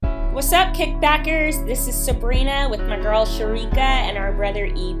What's up, Kickbackers? This is Sabrina with my girl Sharika and our brother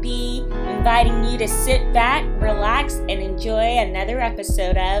EB, inviting you to sit back, relax, and enjoy another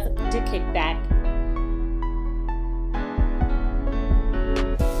episode of The Kickback.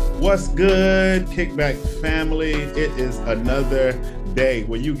 What's good, Kickback family? It is another day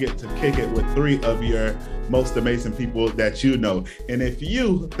where you get to kick it with three of your most amazing people that you know. And if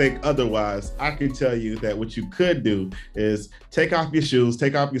you think otherwise, I can tell you that what you could do is take off your shoes,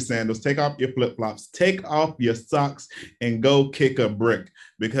 take off your sandals, take off your flip-flops, take off your socks, and go kick a brick,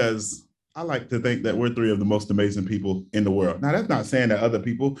 because I like to think that we're three of the most amazing people in the world. Now, that's not saying that other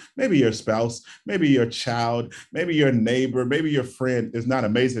people, maybe your spouse, maybe your child, maybe your neighbor, maybe your friend is not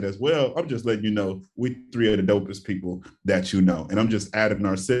amazing as well. I'm just letting you know we three are the dopest people that you know. And I'm just adding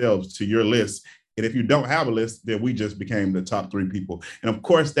ourselves to your list. And if you don't have a list, then we just became the top three people. And of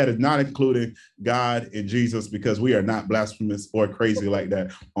course, that is not including God and Jesus, because we are not blasphemous or crazy like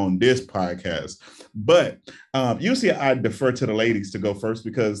that on this podcast. But usually I defer to the ladies to go first,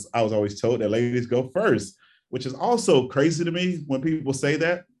 because I was always told that ladies go first, which is also crazy to me when people say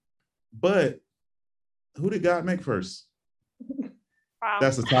that. But who did God make first? Wow.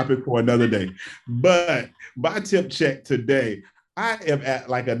 That's a topic for another day. But my tip check today, I am at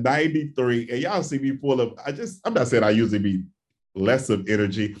like a 93, and y'all see me full of, I'm not saying I usually be less of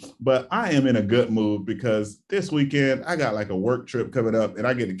energy, but I am in a good mood because this weekend I got like a work trip coming up, and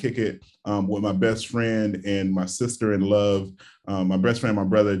I get to kick it with my best friend and my sister in love, my best friend, my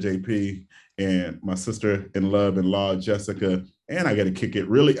brother, JP, and my sister in love and law, Jessica. And I get to kick it.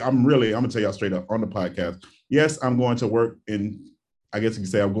 I'm gonna tell y'all straight up on the podcast. Yes, I'm going to work, and I guess you can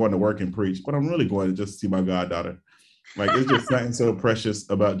say I'm going to work and preach, but I'm really going to just see my goddaughter. Like, it's just something so precious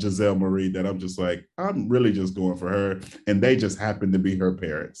about Giselle Marie that I'm just like, I'm really just going for her. And they just happen to be her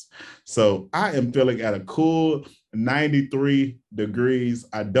parents. So I am feeling at a cool 93 degrees.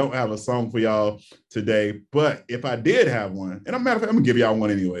 I don't have a song for y'all today, but if I did have one, and a matter of fact, I'm gonna give y'all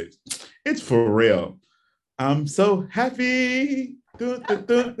one anyways. It's For Real. I'm so happy. That's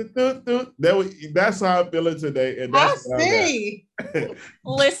how I'm feeling today. And that's I see.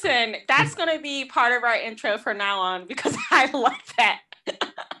 Listen, that's going to be part of our intro from now on, because I love that.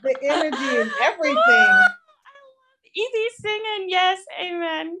 The energy and everything. I love Easy singing. Yes,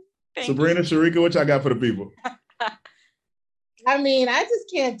 amen. Thank Sabrina, you. Sharika, what y'all got for the people? I mean, I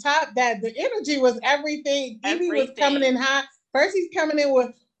just can't top that. The energy was everything. Evie was coming in hot. First, he's coming in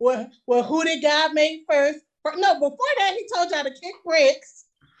with who did God make first? No, before that, he told y'all to kick bricks.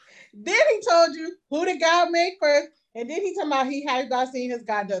 Then he told you who did God make first. And then he talking about he has not seen his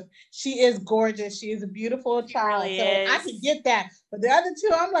goddaughter. She is gorgeous. She is a beautiful child. Really so I could get that. But the other two,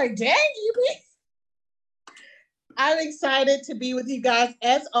 I'm like, dang, you. I'm excited to be with you guys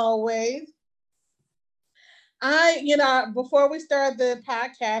as always. Before we started the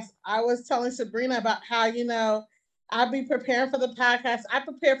podcast, I was telling Sabrina about how, I'll be preparing for the podcast. I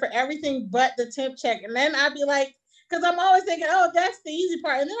prepare for everything but the temp check. And then I'd be like, because I'm always thinking, oh, that's the easy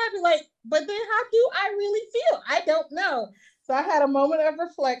part. And then I'd be like, but then how do I really feel? I don't know. So I had a moment of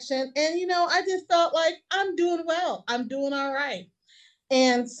reflection. And, I just felt like I'm doing well. I'm doing all right.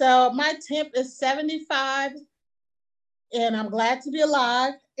 And so my temp is 75. And I'm glad to be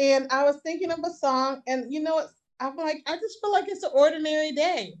alive. And I was thinking of a song. And I'm like, I just feel like it's an ordinary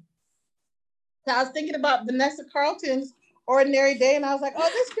day. So I was thinking about Vanessa Carlton's Ordinary Day, and I was like, oh,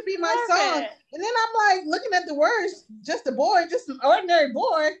 this could be my song. And then I'm like looking at the words, just a boy, just an ordinary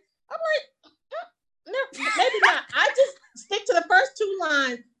boy. I'm like, no, maybe not. I just stick to the first two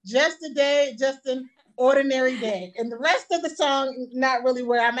lines, just a day, just an ordinary day. And the rest of the song, not really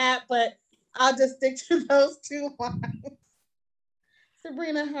where I'm at, but I'll just stick to those two lines.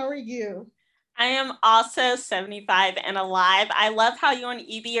 Sabrina, how are you? I am also 75 and alive. I love how you and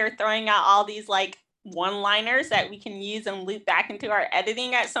Evie are throwing out all these like one-liners that we can use and loop back into our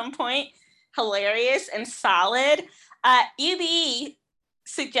editing at some point. Hilarious and solid. Evie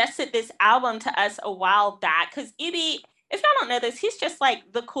suggested this album to us a while back, because Evie, if y'all don't know this, he's just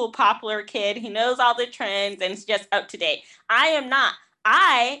like the cool popular kid. He knows all the trends and it's just up to date. I am not.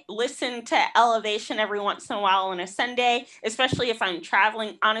 I listen to Elevation every once in a while on a Sunday, especially if I'm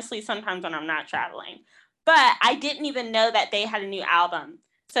traveling. Honestly, sometimes when I'm not traveling. But I didn't even know that they had a new album.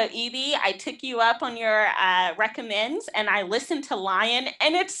 So, Evie, I took you up on your recommends, and I listened to Lion,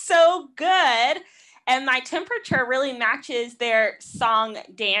 and it's so good. And my temperature really matches their song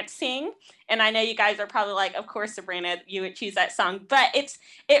Dancing. And I know you guys are probably like, of course, Sabrina, you would choose that song. But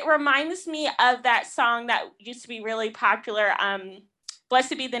it reminds me of that song that used to be really popular,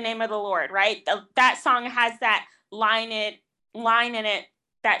 Blessed Be the Name of the Lord, right? That song has that line in it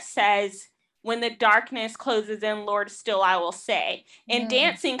that says, when the darkness closes in, Lord, still I will say. And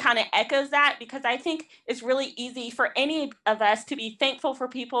dancing kind of echoes that, because I think it's really easy for any of us to be thankful for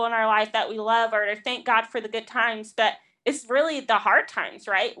people in our life that we love, or to thank God for the good times. But it's really the hard times,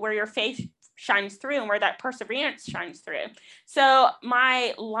 right, where your faith shines through and where that perseverance shines through. So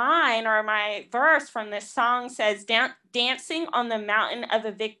my line, or my verse from this song says, dancing on the mountain of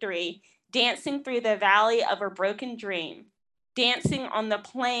a victory, dancing through the valley of a broken dream, dancing on the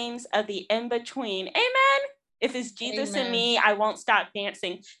plains of the in-between. Amen. If it's Jesus and me, I won't stop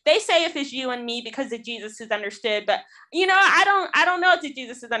dancing. They say if it's you and me, because the Jesus is understood, but I don't know if the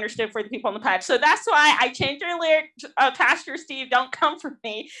Jesus is understood for the people on the patch. So that's why I changed your lyric, Pastor Steve, don't come for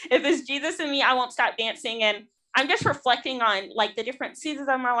me. If it's Jesus and me, I won't stop dancing. And I'm just reflecting on like the different seasons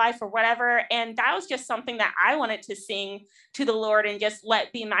of my life or whatever. And that was just something that I wanted to sing to the Lord and just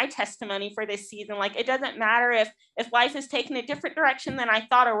let be my testimony for this season. Like, it doesn't matter if life is taking a different direction than I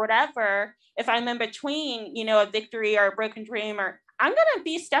thought or whatever. If I'm in between, a victory or a broken dream, or I'm going to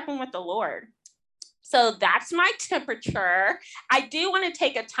be stepping with the Lord. So that's my temperature. I do want to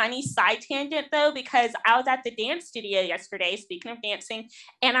take a tiny side tangent though, because I was at the dance studio yesterday, speaking of dancing,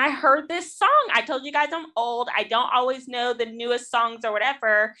 and I heard this song. I told you guys I'm old. I don't always know the newest songs or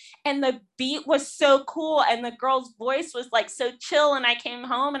whatever. And the beat was so cool. And the girl's voice was like so chill. And I came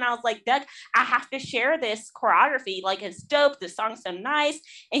home and I was like, Doug, I have to share this choreography. Like, it's dope. The song's so nice.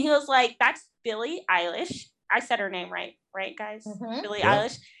 And he was like, that's Billie Eilish. I said her name right, guys? Billie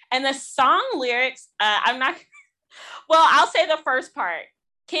Eilish. And the song lyrics, I'll say the first part.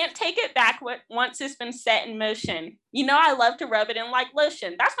 Can't take it back once it's been set in motion. I love to rub it in like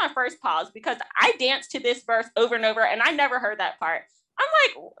lotion. That's my first pause, because I danced to this verse over and over, and I never heard that part. I'm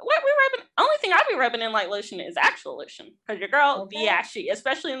like, what we rubbing? Only thing I'd be rubbing in like lotion is actual lotion, because your girl be ashy,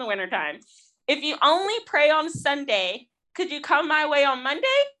 especially in the wintertime. If you only pray on Sunday, could you come my way on Monday?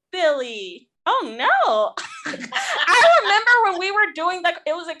 Billy. Oh no. I remember when we were doing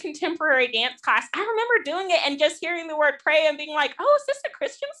it was a contemporary dance class. I remember doing it and just hearing the word pray and being like, oh, is this a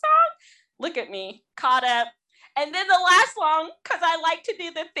Christian song? Look at me, caught up. And then the last song, because I like to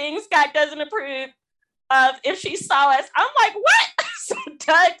do the things God doesn't approve of. If she saw us, I'm like, what? So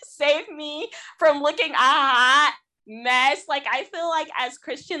Doug saved me from looking a hot mess. Like, I feel like as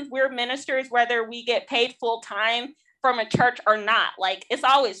Christians, we're ministers, whether we get paid full time from a church or not. Like, it's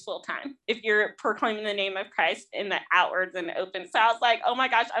always full time if you're proclaiming the name of Christ in the outwards and open. So I was like, oh my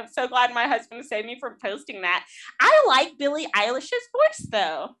gosh, I'm so glad my husband saved me from posting that. I like Billie Eilish's voice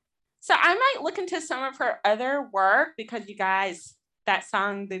though. So I might look into some of her other work, because you guys, that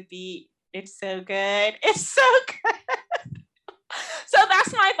song, the beat, it's so good. It's so good. So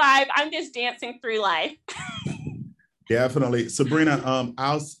that's my vibe. I'm just dancing through life. Definitely. Sabrina,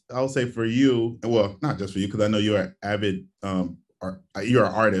 I'll say for you, well, not just for you, because I know you're an avid, you're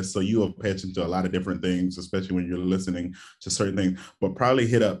an artist, so you will pay attention to a lot of different things, especially when you're listening to certain things, but probably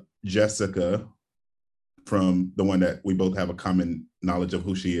hit up Jessica, from the one that we both have a common knowledge of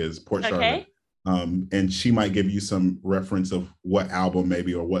who she is, Port Charlotte. And she might give you some reference of what album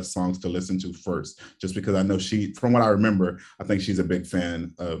maybe, or what songs to listen to first, just because I know she, from what I remember, I think she's a big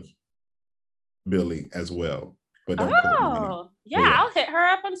fan of Billie as well. But I'll hit her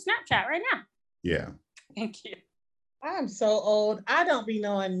up on Snapchat right now. Yeah. Thank you. I'm so old. I don't be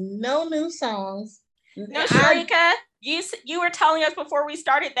knowing no new songs. No, Sharika, you were telling us before we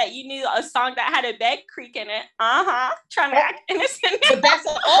started that you knew a song that had a bed creak in it. Trying to act innocent. But that's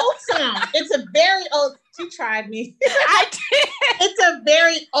an old song. It's a very old. She tried me. I did. It's a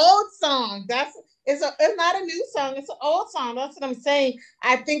very old song. It's not a new song. It's an old song. That's what I'm saying.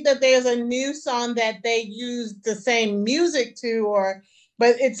 I think that there's a new song that they use the same music to,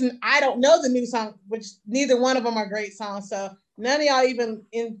 but I don't know the new song, which neither one of them are great songs. So none of y'all even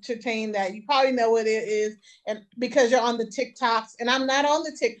entertain that. You probably know what it is, and because you're on the TikToks, and I'm not on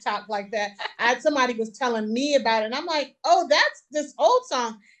the TikTok like that. Somebody was telling me about it, and I'm like, oh, that's this old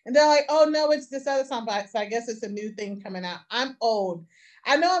song, and they're like, oh no, it's this other song. So I guess it's a new thing coming out. I'm old.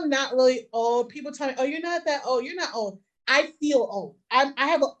 I know I'm not really old. People tell me, oh, you're not that old. You're not old. I feel old. I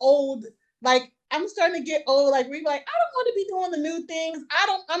have an old, like, I'm starting to get old. Like, we're like, I don't want to be doing the new things.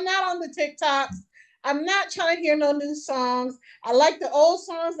 I'm not on the TikToks. I'm not trying to hear no new songs. I like the old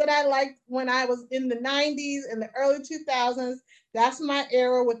songs that I liked when I was in the 90s and the early 2000s. That's my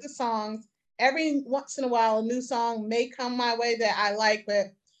era with the songs. Every once in a while, a new song may come my way that I like,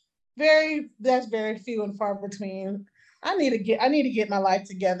 but that's very few and far between. I need to get my life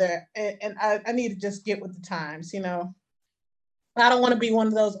together, and I need to just get with the times, I don't want to be one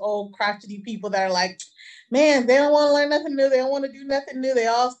of those old crotchety people that are like, man, they don't want to learn nothing new. They don't want to do nothing new. They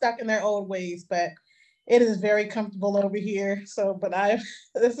all stuck in their old ways. But It is very comfortable over here. So, but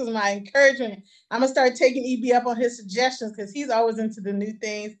this is my encouragement. I'm gonna start taking EB up on his suggestions because he's always into the new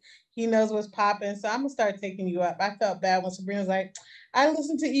things. He knows what's popping. So I'm gonna start taking you up. I felt bad when Sabrina was like, I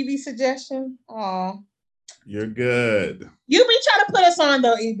listened to EB's suggestion. Oh, you're good. You be trying to put us on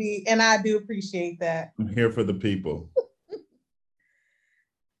though, EB, and I do appreciate that. I'm here for the people.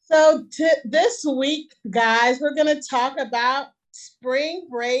 So this week, guys, we're gonna talk about spring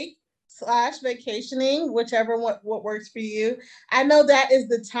break / vacationing, whichever what works for you. I know that is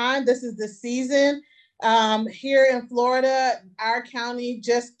the time. This is the season. Here in Florida, our county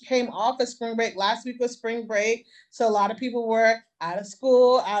just came off of spring break. Last week was spring break. So a lot of people were out of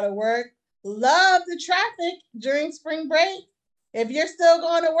school, out of work. Love the traffic during spring break. If you're still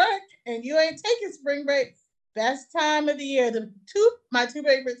going to work and you ain't taking spring break, best time of the year. My two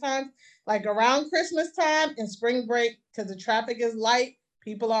favorite times, like around Christmas time and spring break, because the traffic is light,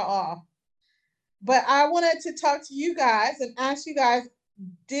 people are off. But I wanted to talk to you guys and ask you guys,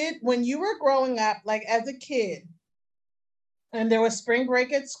 when you were growing up, like as a kid, and there was spring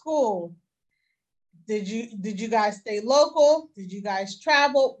break at school, did you guys stay local? Did you guys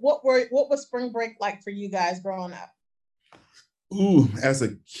travel? What was spring break like for you guys growing up? Ooh, as a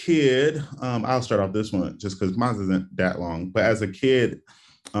kid, I'll start off this one just because mine isn't that long. But as a kid,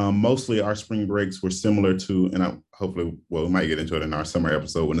 mostly our spring breaks were similar to, and hopefully, we might get into it in our summer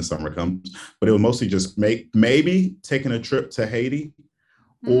episode when the summer comes. But it was mostly just maybe taking a trip to Haiti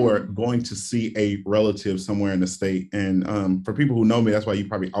or going to see a relative somewhere in the state. And for people who know me, that's why you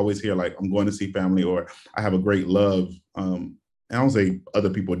probably always hear like, I'm going to see family, or I have a great love. And I don't say other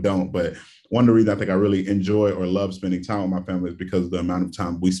people don't, but one of the reasons I think I really enjoy or love spending time with my family is because of the amount of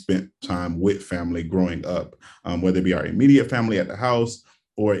time we spent time with family growing up, whether it be our immediate family at the house,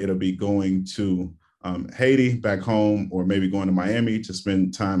 or it'll be going to Haiti back home, or maybe going to Miami to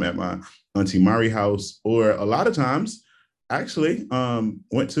spend time at my Auntie Mari house, or a lot of times actually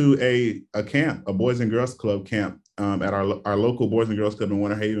went to a camp, a Boys and Girls Club camp at our local Boys and Girls Club in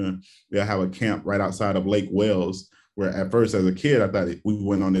Winter Haven. They have a camp right outside of Lake Wales, where at first as a kid, I thought we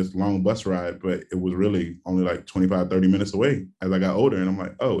went on this long bus ride, but it was really only like 25, 30 minutes away as I got older. And I'm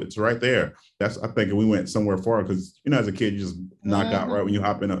like, oh, it's right there. I think we went somewhere far because, as a kid, you just knock out right when you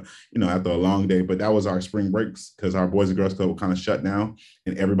hop in after a long day. But that was our spring breaks because our Boys and Girls Club would kind of shut down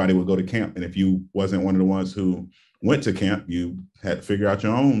and everybody would go to camp. And if you wasn't one of the ones who went to camp, you had to figure out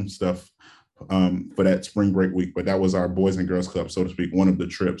your own stuff for that spring break week. But that was our Boys and Girls Club, so to speak, one of the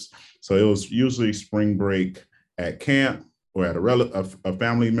trips. So it was usually spring break at camp or at a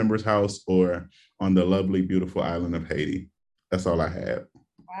family member's house or on the lovely, beautiful island of Haiti. That's all I had.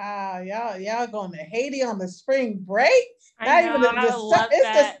 Wow, y'all going to Haiti on the spring break? I love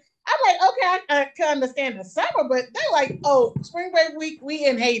that. I'm like, okay, I can understand the summer, but they're like, oh, spring break week, we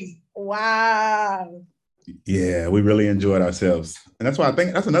in Haiti. Wow. Yeah, we really enjoyed ourselves. And that's why I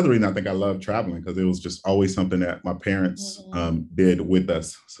think that's another reason I think I love traveling, because it was just always something that my parents did with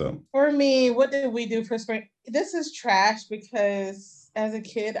us. So for me, what did we do for spring? This is trash because as a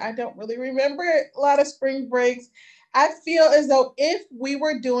kid, I don't really remember a lot of spring breaks. I feel as though if we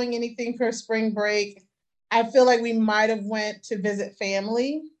were doing anything for spring break, I feel like we might have went to visit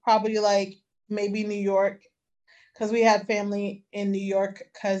family, probably like maybe New York, because we had family in New York,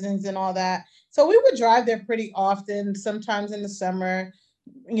 cousins and all that. So we would drive there pretty often, sometimes in the summer,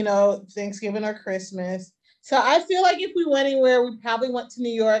 Thanksgiving or Christmas. So I feel like if we went anywhere, we probably went to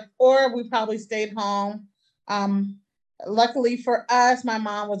New York, or we probably stayed home. Luckily for us, my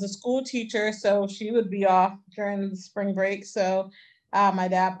mom was a school teacher, so she would be off during the spring break. So my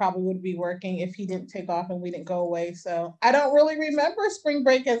dad probably would be working if he didn't take off and we didn't go away. So I don't really remember spring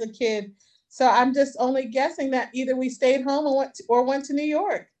break as a kid. So I'm just only guessing that either we stayed home or went to New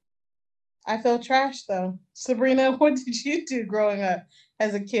York. I feel trash though. Sabrina, what did you do growing up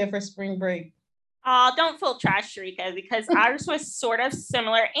as a kid for spring break? Don't feel trash, Sharika, because ours was sort of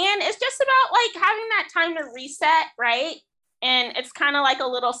similar. And it's just about like having that time to reset, right? And it's kind of like a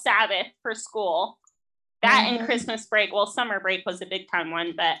little Sabbath for school. That and Christmas break. Well, summer break was a big time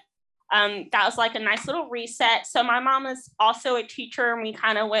one, but that was like a nice little reset. So my mom is also a teacher, and we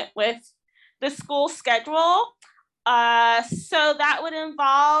kind of went with the school schedule. So that would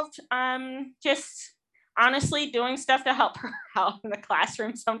involve just honestly doing stuff to help her out in the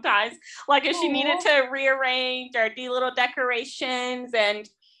classroom sometimes. Like if she needed to rearrange or do little decorations. And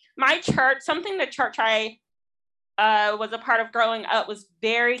my church, something the church I was a part of growing up was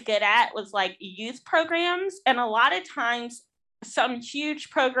very good at was like youth programs. And a lot of times some huge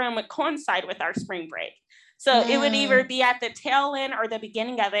program would coincide with our spring break. So it would either be at the tail end or the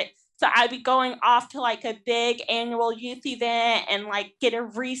beginning of it. So I'd be going off to like a big annual youth event and like get a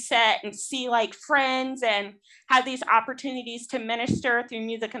reset and see like friends and have these opportunities to minister through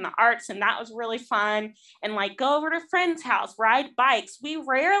music and the arts. And that was really fun. And like go over to a friend's house, ride bikes. We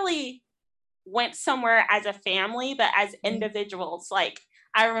rarely went somewhere as a family, but as individuals. Like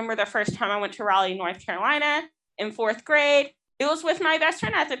I remember the first time I went to Raleigh, North Carolina in 4th grade. It was with my best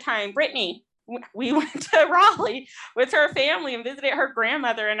friend at the time, Brittany. We went to Raleigh with her family and visited her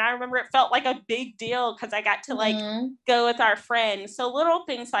grandmother. And I remember it felt like a big deal because I got to like go with our friends. So little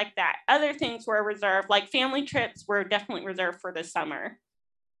things like that. Other things were reserved, like family trips were definitely reserved for the summer.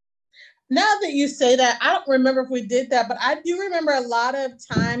 Now that you say that, I don't remember if we did that, but I do remember a lot of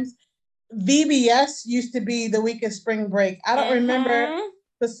times VBS used to be the week of spring break. I don't remember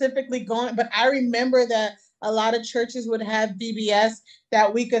specifically going, but I remember that a lot of churches would have VBS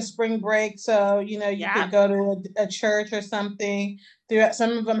that week of spring break. So, you know, you could go to a church or something.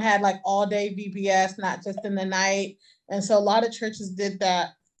 Some of them had like all day VBS, not just in the night. And so a lot of churches did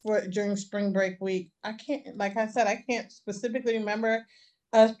that during spring break week. I can't specifically remember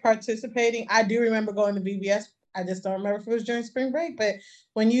us participating. I do remember going to VBS. I just don't remember if it was during spring break. But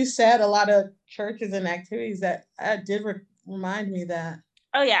when you said a lot of churches and activities, that did remind me that.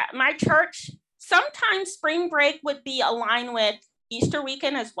 Oh, yeah. My church, sometimes spring break would be aligned with Easter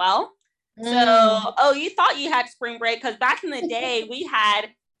weekend as well. So, you thought you had spring break because back in the day, we had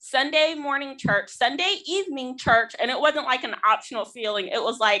Sunday morning church, Sunday evening church, and it wasn't like an optional feeling. It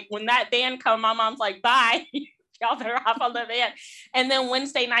was like when that band come, my mom's like, bye. Y'all better hop on the van. And then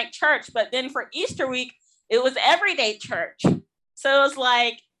Wednesday night church. But then for Easter week, it was everyday church. So it was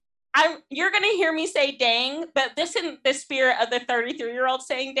like, you're going to hear me say dang, but this isn't the spirit of the 33-year-old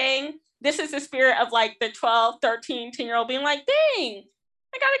saying dang. This is the spirit of like the 12, 13, 10-year-old being like, dang,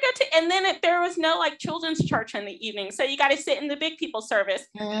 I got to go to. And then there was no like children's church in the evening. So you got to sit in the big people service.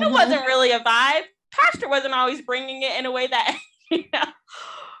 It wasn't really a vibe. Pastor wasn't always bringing it in a way that,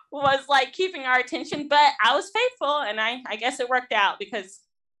 was like keeping our attention, but I was faithful. And I guess it worked out because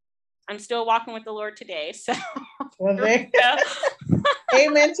I'm still walking with the Lord today. So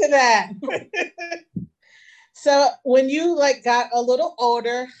amen to that. So when you like got a little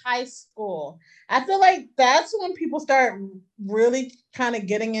older, high school, I feel like that's when people start really kind of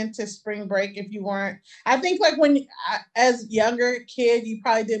getting into spring break. If you weren't, I think like when as younger kid, you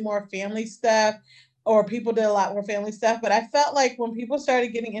probably did more family stuff, or people did a lot more family stuff. But I felt like when people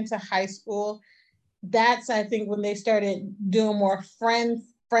started getting into high school, that's I think when they started doing more friends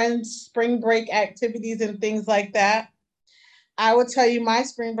spring break activities and things like that. I will tell you my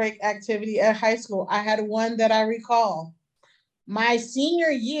spring break activity at high school. I had one that I recall. My senior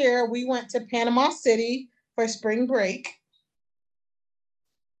year, we went to Panama City for spring break.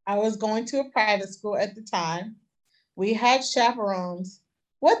 I was going to a private school at the time. We had chaperones.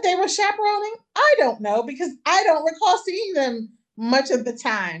 What they were chaperoning, I don't know, because I don't recall seeing them much of the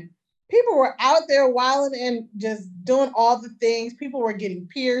time. People were out there wilding and just doing all the things. People were getting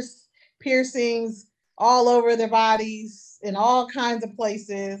piercings all over their bodies in all kinds of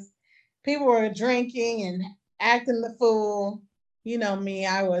places. People were drinking and acting the fool. You know me,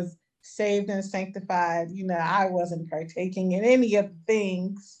 I was saved and sanctified. I wasn't partaking in any of the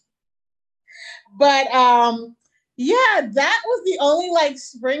things. But yeah, that was the only like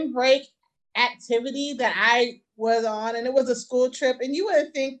spring break activity that I was on, and it was a school trip. And you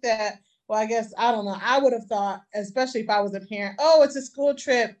would think that, well, I guess, I don't know, I would have thought, especially if I was a parent, oh, it's a school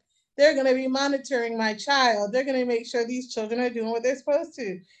trip. They're going to be monitoring my child. They're going to make sure these children are doing what they're supposed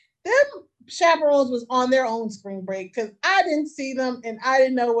to. Them chaperones was on their own spring break because I didn't see them and I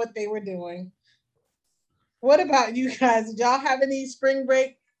didn't know what they were doing. What about you guys? Did y'all have any spring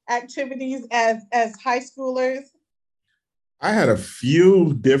break activities as high schoolers? I had a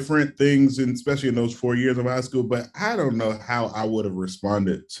few different things, and especially in those 4 years of high school, but I don't know how I would have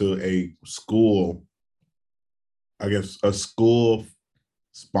responded to a school, I guess, a school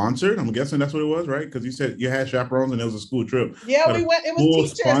sponsored. I'm guessing that's what it was, right? Because you said you had chaperones and it was a school trip. Yeah, we went. It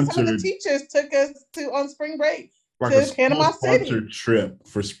was teachers. Some of the teachers took us on spring break like to Panama City. Sponsored trip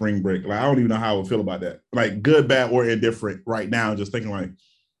for spring break. Like I don't even know how I would feel about that. Like good, bad, or indifferent right now. Just thinking like,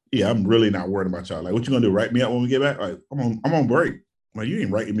 yeah, I'm really not worried about y'all. Like, what you gonna do? Write me up when we get back? Like, I'm on break. Like, you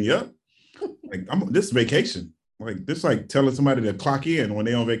ain't writing me up. Like, this is vacation. Like, this like telling somebody to clock in when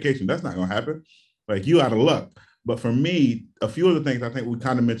they on vacation. That's not gonna happen. Like, you out of luck. But for me, a few of the things I think we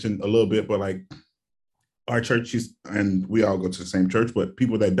kind of mentioned a little bit, but like our churches, and we all go to the same church, but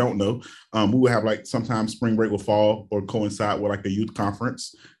people that don't know, we will have like sometimes spring break will fall or coincide with like a youth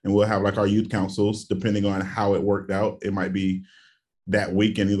conference, and we'll have like our youth councils, depending on how it worked out. It might be that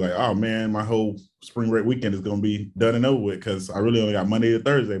weekend. He's like, oh man, my whole spring break weekend is going to be done and over with because I really only got Monday to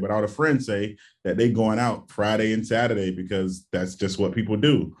Thursday. But all the friends say that they going out Friday and Saturday because that's just what people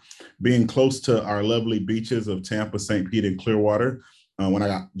do. Being close to our lovely beaches of Tampa, St. Pete, and Clearwater, when I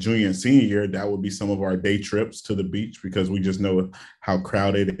got junior and senior year, that would be some of our day trips to the beach because we just know how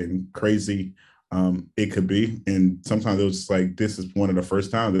crowded and crazy it could be. And sometimes it was just like, this is one of the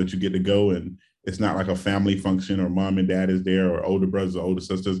first times that you get to go, and it's not like a family function or mom and dad is there or older brothers or older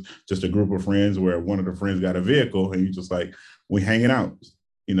sisters, just a group of friends where one of the friends got a vehicle and you just like, we hanging out,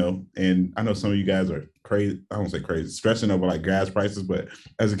 you know. And I know some of you guys are crazy. I don't say crazy, stressing over like gas prices, but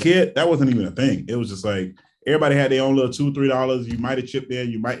as a kid, that wasn't even a thing. It was just like, everybody had their own little $2-3. You might have chipped in,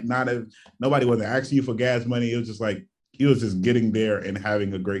 you might not have. Nobody wasn't asking you for gas money. It was just like, he was just getting there and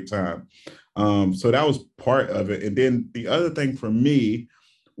having a great time. So that was part of it. And then the other thing for me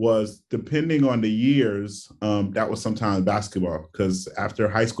was, depending on the years, that was sometimes basketball, because after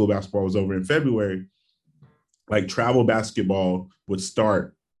high school basketball was over in February, like travel basketball would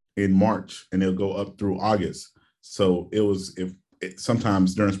start in March and it'll go up through August. So it was,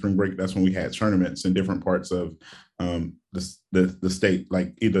 sometimes during spring break, that's when we had tournaments in different parts of the state,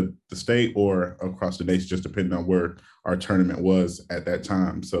 like either the state or across the nation, just depending on where our tournament was at that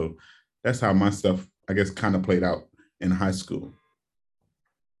time. So that's how my stuff, I guess, kind of played out in high school.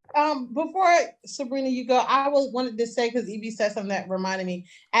 Before Sabrina, you go, I wanted to say, because Evie said something that reminded me.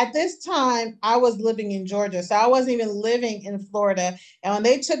 At this time, I was living in Georgia, so I wasn't even living in Florida. And when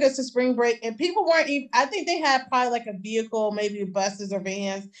they took us to spring break, and people weren't even, I think they had probably like a vehicle, maybe buses or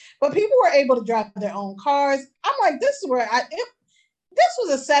vans, but people were able to drive their own cars. I'm like, this is where this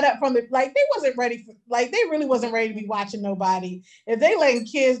was a setup from the, like, they wasn't ready for, like, they really wasn't ready to be watching nobody. If they letting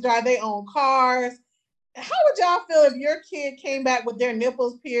kids drive their own cars, how would y'all feel if your kid came back with their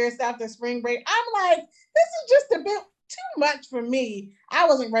nipples pierced after spring break? I'm like, this is just a bit too much for me. I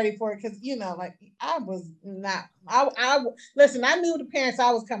wasn't ready for it because, you know, like, I was not. Listen, I knew the parents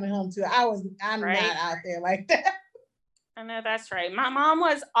I was coming home to. I'm right? Not out there like that. I know, that's right. My mom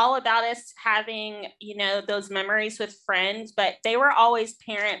was all about us having, you know, those memories with friends, but they were always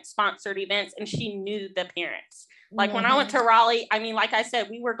parent-sponsored events, and she knew the parents. Like, when I went to Raleigh, I mean, like I said,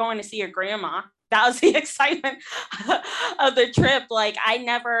 we were going to see your grandma. That was the excitement of the trip. Like, I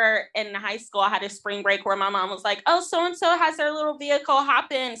never, in high school, I had a spring break where my mom was like, oh, so-and-so has their little vehicle,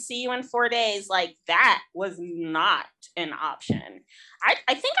 hop in, see you in 4 days. Like, that was not an option.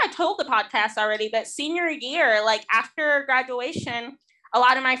 I think I told the podcast already, but senior year, like after graduation, a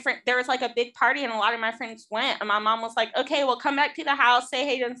lot of my friends, there was like a big party and a lot of my friends went, and my mom was like, okay, well, come back to the house, say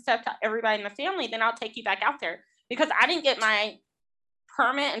hey and stuff to everybody in the family, then I'll take you back out there. Because I didn't get my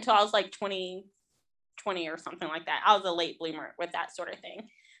permit until I was like 20 or something like that. I was a late bloomer with that sort of thing.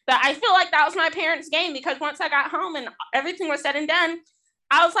 But I feel like that was my parents' game, because once I got home and everything was said and done,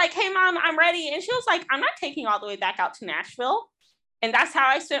 I was like, hey, Mom, I'm ready. And she was like, I'm not taking you all the way back out to Nashville. And that's how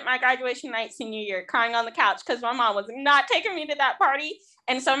I spent my graduation night senior year, crying on the couch, because my mom was not taking me to that party.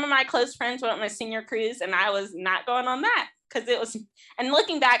 And some of my close friends went on a senior cruise, and I was not going on that, because it was, and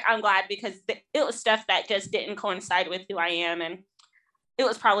looking back, I'm glad, because it was stuff that just didn't coincide with who I am. And it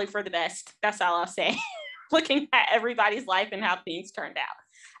was probably for the best. That's all I'll say, looking at everybody's life and how things turned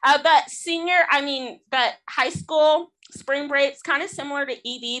out. But high school spring break's kind of similar to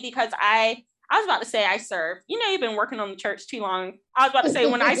EB, because I was about to say I served. You know, you've been working on the church too long. I was about to say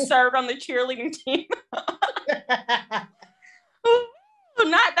when I served on the cheerleading team.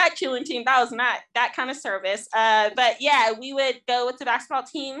 Not that cheerleading team. That was not that kind of service. But yeah, we would go with the basketball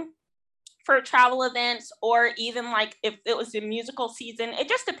team for travel events, or even like if it was the musical season. It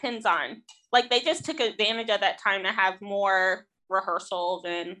just depends on, like, they just took advantage of that time to have more rehearsals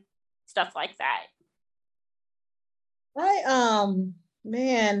and stuff like that. I'm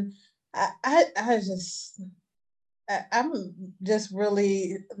just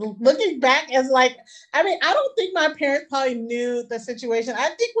really looking back as like, I mean, I don't think my parents probably knew the situation. I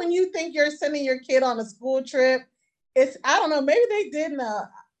think when you think you're sending your kid on a school trip, I don't know, maybe they did know.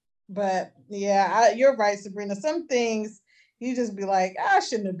 But yeah, you're right, Sabrina. Some things you just be like, I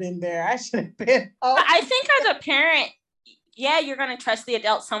shouldn't have been there. I should have been. I think as a parent, yeah, you're going to trust the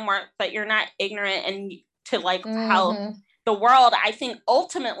adult somewhat, but you're not ignorant and to like how the world, I think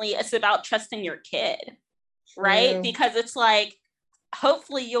ultimately it's about trusting your kid, right? Because it's like,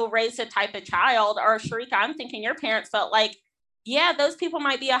 hopefully you'll raise a type of child, or Sharika, I'm thinking your parents felt like, yeah, those people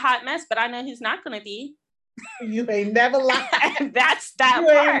might be a hot mess, but I know who's not going to be. You ain't never lied. That's that you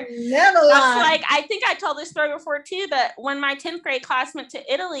part. Ain't never lied. That's like, I think I told this story before too, that when my 10th grade class went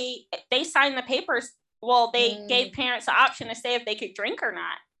to Italy, they signed the papers. Well, they gave parents the option to say if they could drink or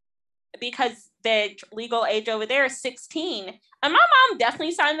not. because the legal age over there is 16. And my mom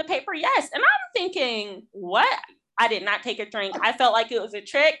definitely signed the paper, yes. And I'm thinking, what? I did not take a drink. I felt like it was a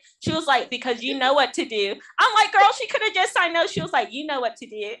trick. She was like, because you know what to do. I'm like, girl, she could have just signed no. She was like, you know what to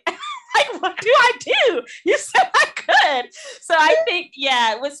do. Like, what do I do? You said I could. So I think,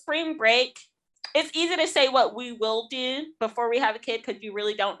 yeah, with spring break, it's easy to say what we will do before we have a kid because you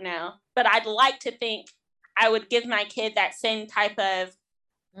really don't know. But I'd like to think I would give my kid that same type of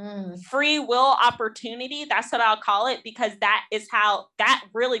free will opportunity. That's what I'll call it, because that is how that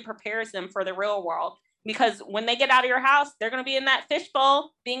really prepares them for the real world. Because when they get out of your house, they're going to be in that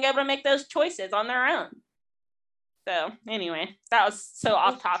fishbowl, being able to make those choices on their own. So anyway, that was so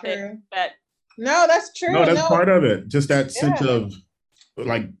off topic, but no, that's true. No, that's part of it. Just that sense of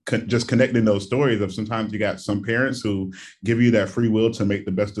like just connecting those stories of sometimes you got some parents who give you that free will to make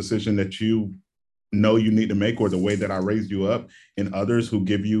the best decision that you know you need to make, or the way that I raised you up, and others who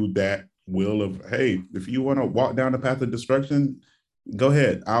give you that will of, hey, if you want to walk down the path of destruction, go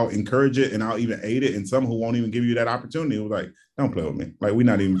ahead. I'll encourage it and I'll even aid it. And some who won't even give you that opportunity, like, don't play with me. Like, we're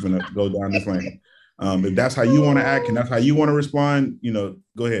not even gonna go down this lane. If that's how you want to act and that's how you want to respond,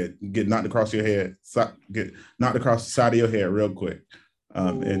 go ahead, get knocked across your head, get knocked across the side of your head real quick.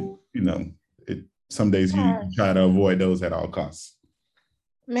 And some days you try to avoid those at all costs.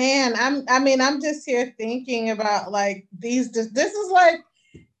 Man, I'm just here thinking about like this is like,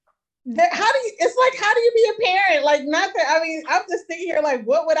 how do you be a parent? Like, not that, I'm just thinking here, like,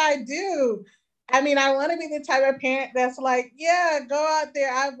 what would I do? I want to be the type of parent that's like, yeah, go out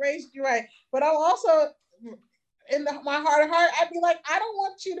there, I've raised you right. But I'm also, in my heart of heart, I'd be like, I don't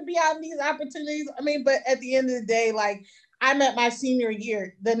want you to be out in these opportunities. But at the end of the day, like, I'm at my senior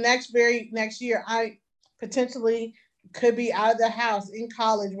year. The very next year, I potentially could be out of the house, in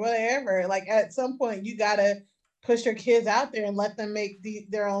college, whatever. Like, at some point, you got to push your kids out there and let them make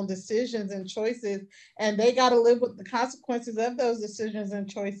their own decisions and choices. And they got to live with the consequences of those decisions and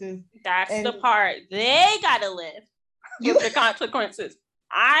choices. That's the part. They got to live with the consequences.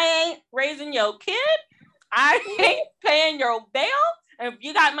 I ain't raising your kid. I ain't paying your bail. And if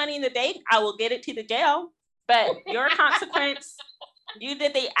you got money in the bank, I will get it to the jail. But your consequence, you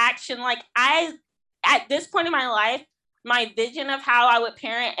did the action. Like, at this point in my life, my vision of how I would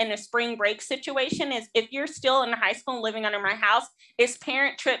parent in a spring break situation is, if you're still in high school and living under my house, it's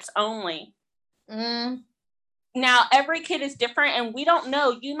parent trips only. Now, every kid is different, and we don't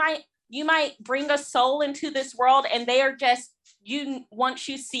know. You might bring a soul into this world, and they are just, once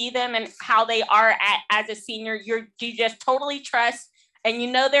you see them and how they are as a senior, you just totally trust, and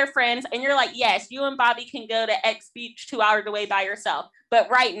you know their friends, and you're like, yes, you and Bobby can go to X Beach 2 hours away by yourself. But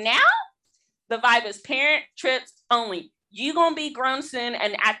right now, the vibe is parent trips only. You gonna be grown soon,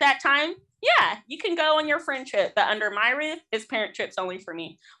 and at that time, yeah, you can go on your friend trip. But under my roof, it's parent trips only for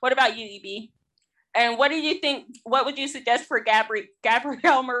me. What about you, EB? And what do you think? What would you suggest for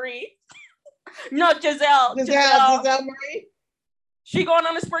Gabrielle Marie? No, Giselle Marie. She going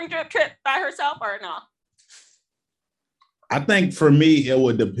on a spring trip by herself or no? I think for me, it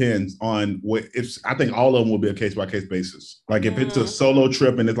would depend on what. I think all of them will be a case by case basis. Like, if it's a solo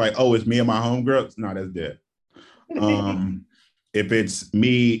trip and it's like, oh, it's me and my homegirls, no, that's dead. If it's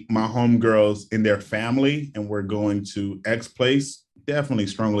me, my homegirls, and their family, and we're going to X place, definitely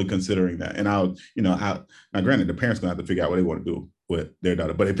strongly considering that. And now granted, the parents gonna have to figure out what they want to do with their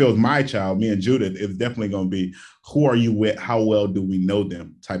daughter. But if it was my child, me and Judith, it's definitely gonna be, who are you with? How well do we know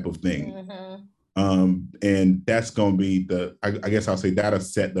them? Type of thing. And that's gonna be I guess I'll say that'll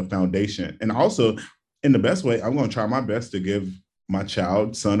set the foundation. And also, in the best way, I'm gonna try my best to give my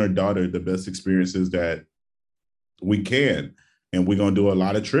child, son or daughter, the best experiences that we can. And we're going to do a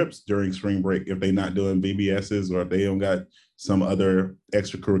lot of trips during spring break if they're not doing VBSs, or if they don't got some other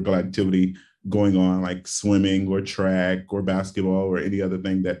extracurricular activity going on, like swimming or track or basketball or any other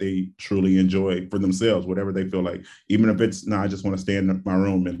thing that they truly enjoy for themselves, whatever they feel like. Even if it's, no, I just want to stay in my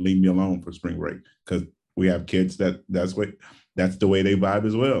room and leave me alone for spring break, because we have kids that's the way they vibe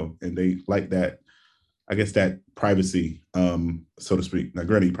as well. And they like that, I guess, that privacy, so to speak. Now,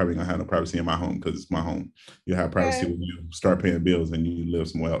 granted, you probably don't have no privacy in my home because it's my home. You have privacy when you start paying bills and you live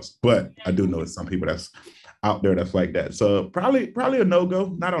somewhere else. But I do know it's some people that's out there that's like that. So probably a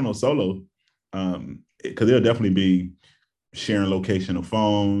no-go, not on no solo, because it'll definitely be sharing location of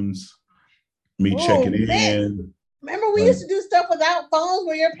phones, me checking in. Remember, we used to do stuff without phones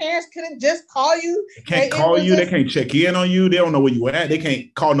where your parents couldn't just call you. They can't call you. They can't check in on you. They don't know where you at. They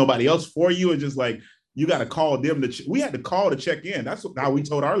can't call nobody else for you. It's just like, you got to call them. We had to call to check in. That's how we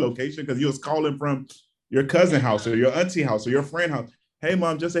told our location, because you was calling from your cousin house or your auntie house or your friend house. hey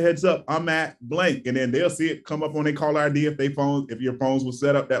mom, just a heads up, I'm at blank. And then they'll see it come up on their call ID if your phones were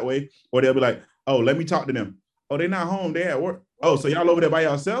set up that way, or they'll be like, oh, let me talk to them. Oh, they're not home, they're at work. Oh, so y'all over there by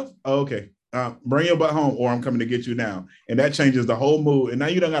yourself? Oh, okay. Bring your butt home or I'm coming to get you now. And that changes the whole mood. And now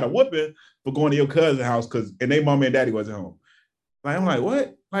you don't got a whooping for going to your cousin's house and their mom and daddy wasn't home. Like, I'm like,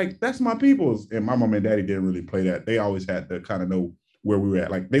 what? Like, that's my people's. And my mom and daddy didn't really play that. They always had to kind of know where we were at.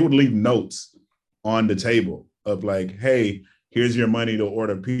 Like, they would leave notes on the table of like, hey, here's your money to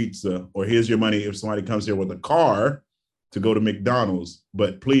order pizza, or here's your money if somebody comes here with a car to go to McDonald's,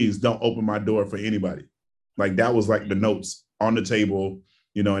 but please don't open my door for anybody. Like, that was like the notes on the table,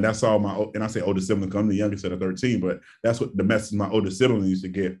 and that's all and I say older siblings, I'm the youngest of the 13, but that's what the message my older siblings used to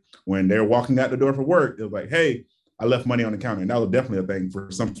get when they're walking out the door for work. It was like, hey, I left money on the counter. And that was definitely a thing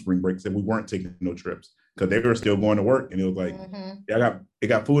for some spring breaks that we weren't taking no trips because they were still going to work. And it was like, it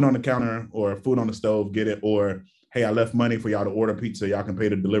got food on the counter or food on the stove, get it. Or, hey, I left money for y'all to order pizza. Y'all can pay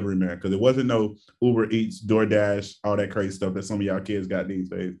the delivery man. Because it wasn't no Uber Eats, DoorDash, all that crazy stuff that some of y'all kids got these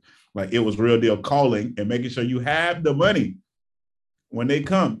days. Like, it was real deal calling and making sure you have the money when they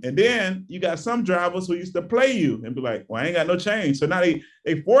come. And then you got some drivers who used to play you and be like, well, I ain't got no change. So now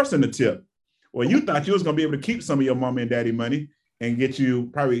they forcing the tip. Well, you thought you was going to be able to keep some of your mom and daddy money and get you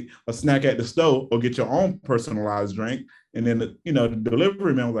probably a snack at the store or get your own personalized drink. And then, the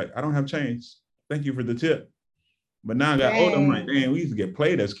delivery man was like, I don't have change. Thank you for the tip. But now I got older. I'm like, damn, we used to get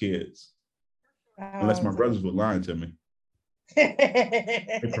played as kids. Unless my brothers were lying to me.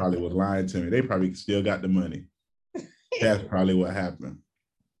 They probably was lying to me. They probably still got the money. That's probably what happened.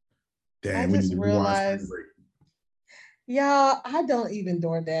 Damn, we need to realize. Y'all, I don't even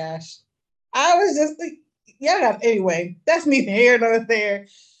DoorDash. I was just anyway, that's neither here nor there.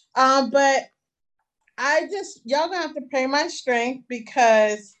 But y'all gonna have to pray my strength,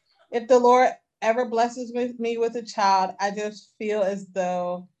 because if the Lord ever blesses me with a child, I just feel as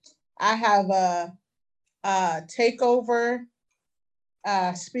though I have a takeover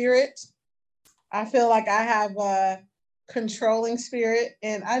spirit. I feel like I have a controlling spirit,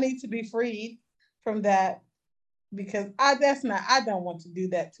 and I need to be freed from that. Because I don't want to do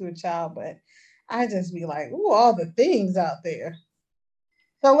that to a child, but I just be like, ooh, all the things out there.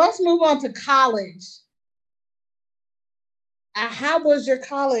 So let's move on to college. How was your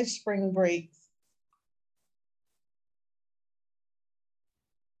college spring break?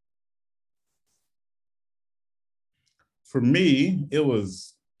 For me, it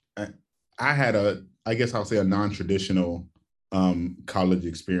was, I had I guess I'll say a non-traditional college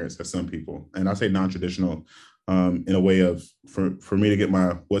experience as some people. And I say non-traditional in a way of, for me to get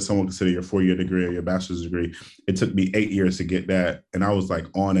what someone consider your 4-year degree or your bachelor's degree, it took me 8 years to get that. And I was like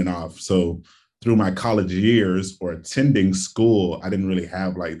on and off. So through my college years or attending school, I didn't really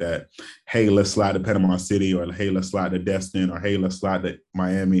have like that, hey, let's slide to Panama City, or hey, let's slide to Destin, or hey, let's slide to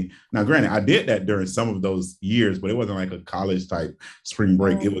Miami. Now, granted, I did that during some of those years, but it wasn't like a college type spring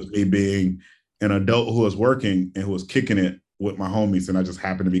break. It was me being an adult who was working and who was kicking it with my homies, and I just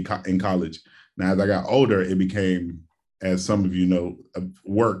happened to be in college. Now, as I got older, it became, as some of you know,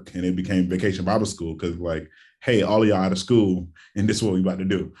 work, and it became Vacation Bible School, because like, hey, all of y'all out of school, and this is what we about to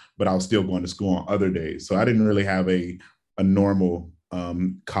do. But I was still going to school on other days. So I didn't really have a normal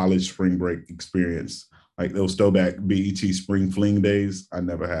college spring break experience. Like those throwback BET spring fling days, I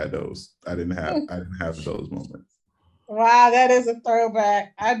never had those. I didn't have those moments. Wow, that is a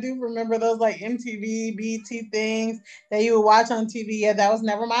throwback. I do remember those like MTV, BET things that you would watch on TV. Yeah, that was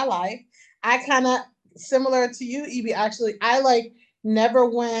never my life. I kind of, similar to you, Evie, actually, I never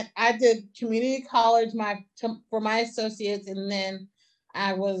went. I did community college for my associates, and then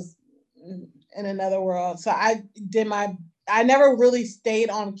I was in another world. So I never really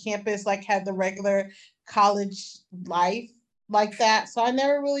stayed on campus, like had the regular college life like that. So I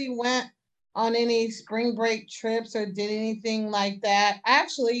never really went on any spring break trips or did anything like that.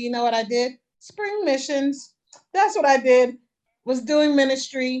 Actually, you know what I did? Spring missions. That's what I did, was doing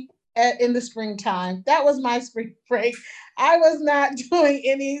ministry in the springtime. That was my spring break. I was not doing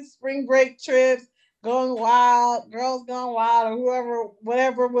any spring break trips, going wild, girls going wild, or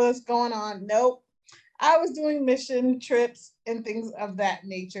whatever was going on. Nope. I was doing mission trips and things of that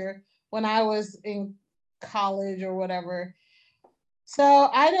nature when I was in college or whatever. So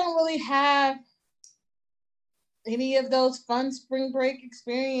I don't really have any of those fun spring break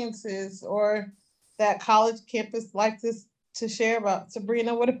experiences or that college campus like this to share about.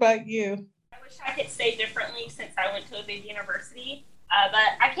 Sabrina, what about you? I wish I could say differently since I went to a big university,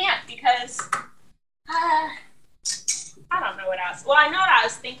 but I can't because I don't know what else. Well, I know what I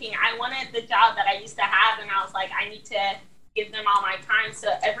was thinking. I wanted the job that I used to have, and I was like, I need to give them all my time.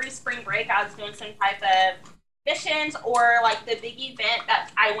 So every spring break, I was doing some type of missions or like the big event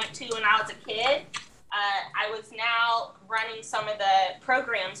that I went to when I was a kid, I was now running some of the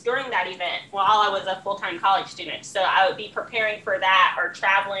programs during that event while I was a full-time college student. So I would be preparing for that or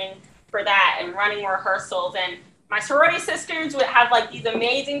traveling for that and running rehearsals. And my sorority sisters would have like these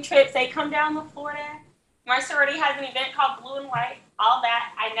amazing trips. They come down to Florida. My sorority has an event called Blue and White. All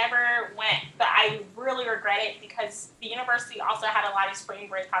that I never went, but I really regret it because the university also had a lot of spring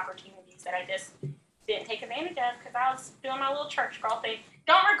break opportunities that I just didn't take advantage of because I was doing my little church girl thing.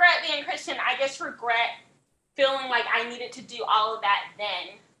 Don't regret being Christian. I just regret feeling like I needed to do all of that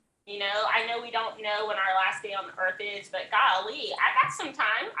then. You know, I know we don't know when our last day on the earth is, but golly, I got some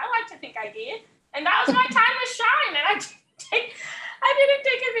time. I like to think I did. And that was my time to shine. And I didn't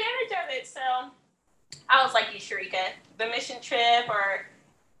take advantage of it. So I was like you, Sharika, the mission trip or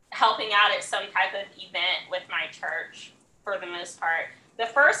helping out at some type of event with my church for the most part. The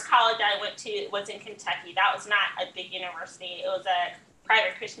first college I went to was in Kentucky. That was not a big university. It was a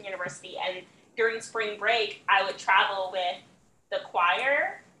private Christian university. And during spring break, I would travel with the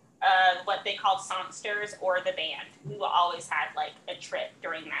choir, what they called songsters, or the band. We will always have like a trip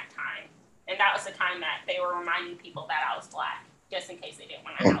during that time. And that was the time that they were reminding people that I was Black, just in case they didn't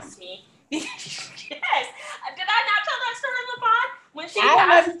want to house me. Yes. Did I not tell that story in the pod? When she I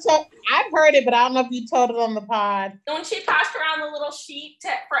don't know if you I've heard it, but I don't know if you told it on the pod. When she passed around the little sheet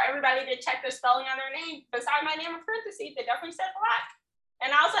for everybody to check the spelling on their name, beside my name in parentheses, they definitely said Black.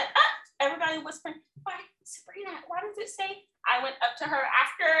 And I was like, everybody whispering, why, Sabrina, why does it say? I went up to her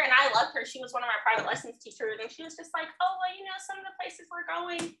after, and I loved her. She was one of my private lessons teachers, and she was just like, oh, well, you know, some of the places we're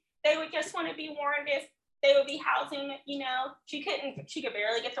going, they would just want to be warned if they would be housing, you know, she could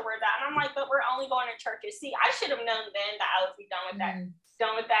barely get the words out. And I'm like, but we're only going to churches. See, I should have known then that I would be done with that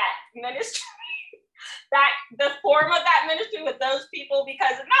ministry, the form of that ministry with those people,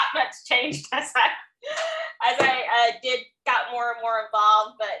 because not much changed as I got more and more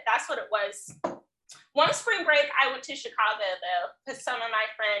involved, but that's what it was. One spring break, I went to Chicago though, because some of my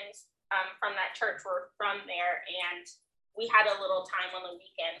friends from that church were from there, and we had a little time on the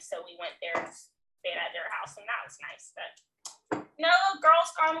weekend, so we went there and stayed at their house, and that was nice. But no,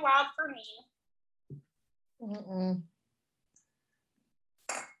 Girls Gone Wild for me.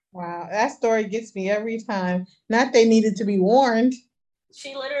 Wow, that story gets me every time. Not they needed to be warned.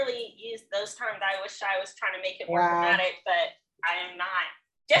 She literally used those terms. I wish I was trying to make it more dramatic, but I am not.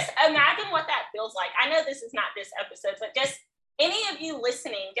 Just imagine what that feels like. I know this is not this episode, but just any of you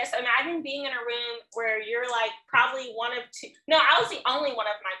listening, just imagine being in a room where you're like probably one of two. No, I was the only one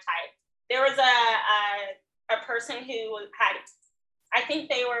of my type. There was a person who had, I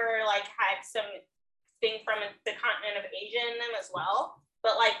think they were like had some thing from the continent of Asia in them as well.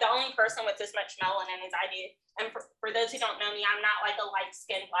 But like the only person with this much melanin as I do. And for those who don't know me, I'm not like a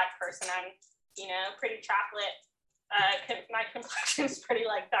light-skinned Black person. I'm, you know, pretty chocolate. My complexion is pretty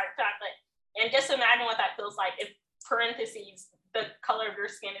like dark chocolate. And just imagine what that feels like if parentheses, the color of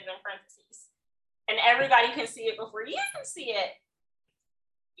your skin is in parentheses. And everybody can see it before you can see it.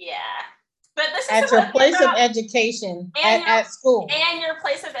 Yeah. But this is at your place of education at school. And your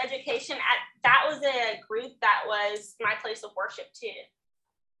place of education that was a group that was my place of worship too.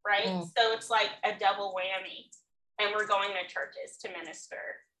 Right? So it's like a double whammy. And we're going to churches to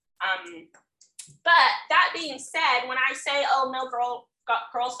minister. But that being said, when I say, oh, no, Girls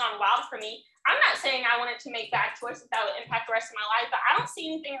Gone Wild for me, I'm not saying I wanted to make bad choices that would impact the rest of my life, but I don't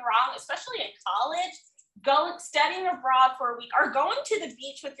see anything wrong, especially in college, studying abroad for a week or going to the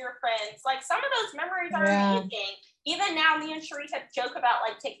beach with your friends. Like some of those memories are amazing. Even now, me and Sharika joke about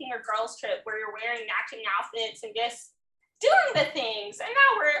like taking a girls trip where you're wearing matching outfits and just doing the things. And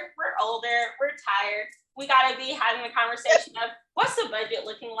now we're older, we're tired. We gotta be having a conversation of what's the budget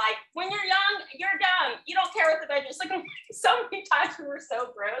looking like? When you're young, you're dumb. You don't care what the budget's looking like. So many times we were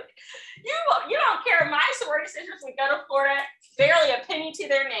so broke. You don't care. My sorority sisters would go to Florida, barely a penny to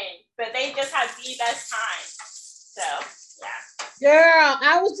their name, but they just had the best time. So yeah. Girl,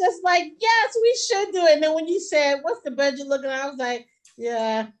 I was just like, yes, we should do it. And then when you said, what's the budget looking like? I was like,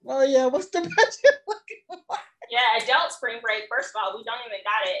 yeah, well, yeah, what's the budget looking like? Yeah, adult spring break, first of all, we don't even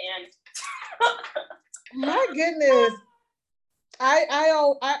got it. And my goodness. I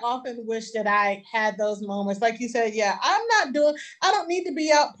often wish that I had those moments. Like you said, yeah, I don't need to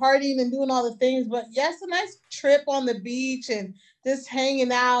be out partying and doing all the things, but yes, a nice trip on the beach and just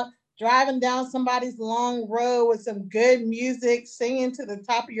hanging out, driving down somebody's long road with some good music, singing to the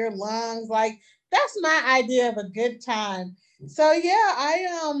top of your lungs. Like that's my idea of a good time. So yeah, I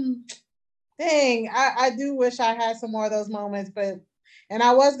do wish I had some more of those moments, and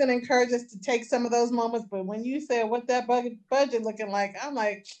I was going to encourage us to take some of those moments, but when you said what that budget looking like, I'm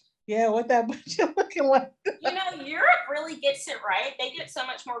like, Yeah, what that budget looking like? You know, Europe really gets it right. They get so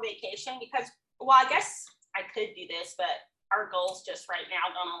much more vacation because, well, I guess I could do this, but our goals just right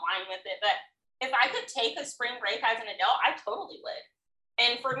now don't align with it. But if I could take a spring break as an adult, I totally would.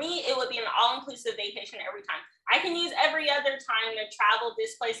 And for me, it would be an all-inclusive vacation every time. I can use every other time to travel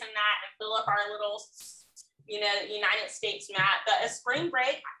this place and that and fill up our little, United States map. But a spring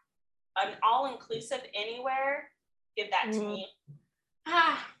break, an all-inclusive anywhere, give that to me.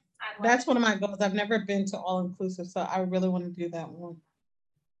 That's one of my goals. I've never been to all-inclusive, so I really want to do that one.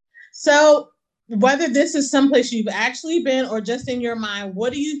 So whether this is someplace you've actually been or just in your mind,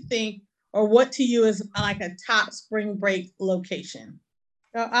 what do you think, or what to you is like a top spring break location?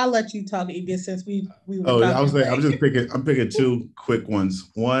 I'll let you talk, Evie, since we were talking. I'm picking two quick ones.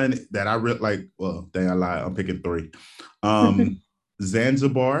 One that I really like. Well, dang, I lied. I'm picking three.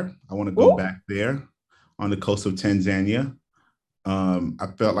 Zanzibar. I want to go back there on the coast of Tanzania. I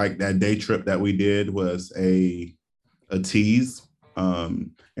felt like that day trip that we did was a tease.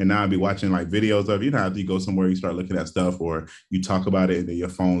 And now I'd be watching like videos of, after you go somewhere, you start looking at stuff or you talk about it and then your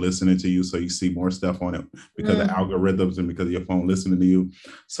phone listening to you. So you see more stuff on it because of algorithms and because of your phone listening to you.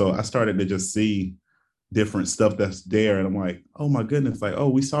 So I started to just see different stuff that's there. And I'm like, oh my goodness, like, oh,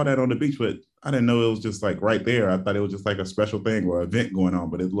 we saw that on the beach, but I didn't know it was just like right there. I thought it was just like a special thing or event going on,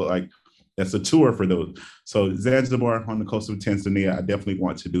 but it looked like that's a tour for those. So Zanzibar on the coast of Tanzania, I definitely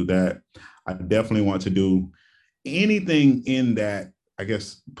want to do that. I definitely want to do anything in that, I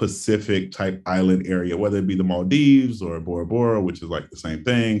guess, Pacific type island area, whether it be the Maldives or Bora Bora, which is like the same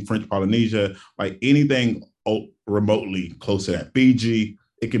thing, French Polynesia, like anything remotely close to that. Fiji,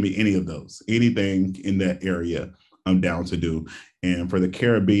 it can be any of those. Anything in that area, I'm down to do. And for the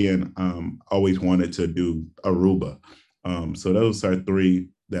Caribbean, always wanted to do Aruba. So those are three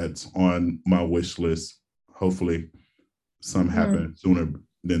that's on my wish list. Hopefully some happen sooner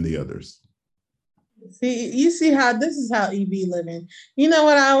than the others. See, you see how this is how EB living. You know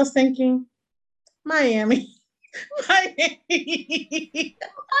what I was thinking? Miami. Miami.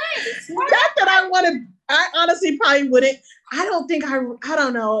 Not that I want to, I honestly probably wouldn't. I don't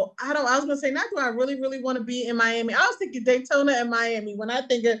know. I was gonna say, not do I really, really want to be in Miami. I was thinking Daytona and Miami. When I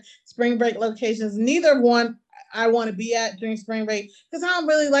think of spring break locations, neither one I want to be at during spring break because I don't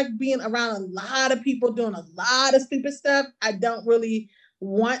really like being around a lot of people doing a lot of stupid stuff. I don't really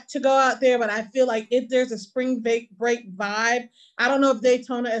want to go out there, but I feel like if there's a spring break vibe, I don't know if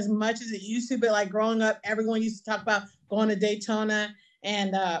Daytona as much as it used to, but like growing up, everyone used to talk about going to Daytona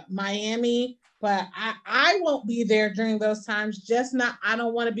and Miami, but I won't be there during those times. I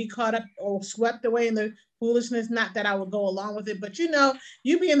don't want to be caught up or swept away in the foolishness. Not that I would go along with it, but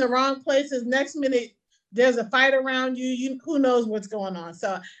you be in the wrong places. Next minute, there's a fight around you. Who knows what's going on?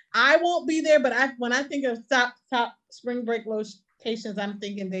 So I won't be there, but when I think of top spring break locations, I'm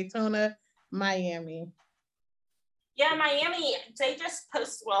thinking Daytona, Miami. Yeah, Miami, they just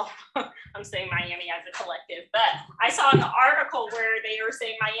post, well, I'm saying Miami as a collective, but I saw an article where they were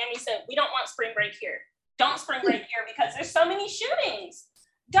saying Miami said, we don't want spring break here. Don't spring break here because there's so many shootings.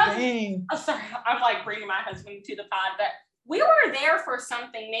 Dang. Oh, sorry, I'm like bringing my husband to the pod, but we were there for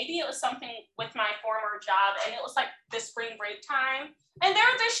something. Maybe it was something with my former job, and it was like the spring break time, and there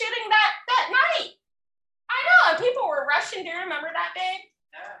was a shooting that night. I know, and people were rushing. Do you remember that, babe?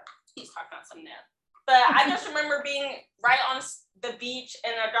 Yeah. He's talking about something else. But I just remember being right on the beach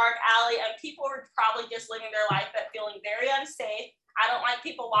in a dark alley, and people were probably just living their life but feeling very unsafe. I don't like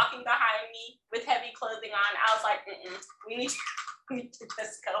people walking behind me with heavy clothing on. I was like, we need to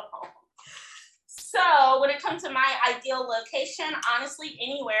just go home. So when it comes to my ideal location, honestly,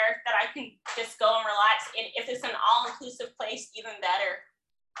 anywhere that I can just go and relax. And if it's an all-inclusive place, even better.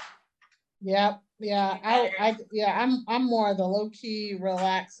 Yep. Yeah. I'm more of the low-key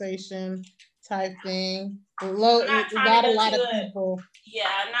relaxation type thing. Not a lot of people. Yeah,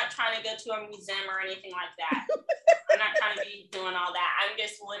 I'm not trying to go to a museum or anything like that. I'm not trying to be doing all that. I'm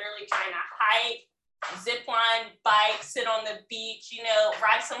just literally trying to hike, zip line, bike, sit on the beach,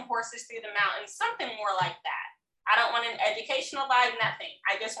 ride some horses through the mountains, something more like that. I don't want an educational vibe, nothing.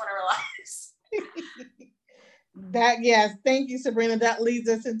 I just want to relax. Yes, thank you, Sabrina. That leads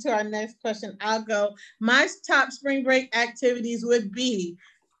us into our next question. I'll go. My top spring break activities would be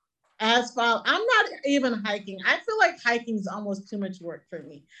as follows. I'm not even hiking. I feel like hiking is almost too much work for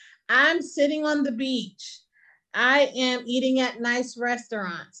me. I'm sitting on the beach. I am eating at nice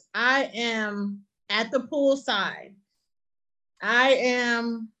restaurants. I am at the poolside. I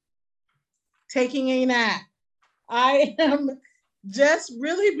am taking a nap. I am just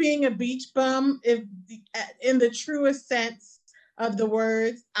really being a beach bum, if in the truest sense of the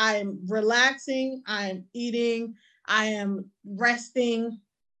words. I'm relaxing. I'm eating. I am resting.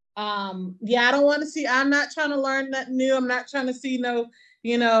 Yeah, I don't want to see, I'm not trying to learn nothing new. I'm not trying to see no,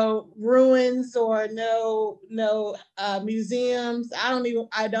 ruins or no museums. I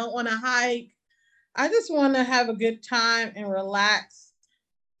don't want to hike. I just want to have a good time and relax,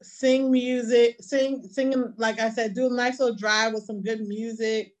 sing music, singing, like I said, do a nice little drive with some good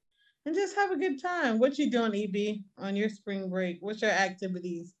music and just have a good time. What you doing, EB, on your spring break? What's your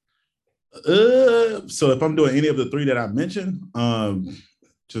activities? So if I'm doing any of the three that I mentioned,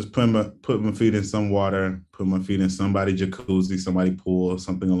 just put my feet in some water, put my feet in somebody jacuzzi, somebody pool,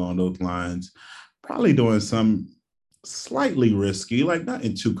 something along those lines. Probably doing some slightly risky, like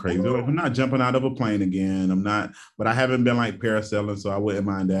nothing too crazy. Like I'm not jumping out of a plane again. I'm not, but I haven't been like parasailing, so I wouldn't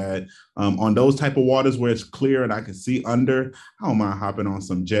mind that. On those type of waters where it's clear and I can see under, I don't mind hopping on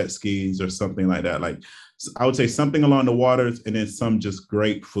some jet skis or something like that. Like I would say something along the waters and then some just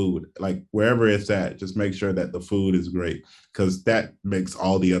great food. Like wherever it's at, just make sure that the food is great because that makes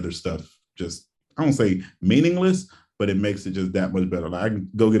all the other stuff just, I don't say meaningless, but it makes it just that much better. Like I can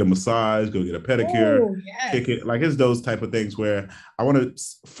go get a massage, go get a pedicure, kick it. Like it's those type of things where I want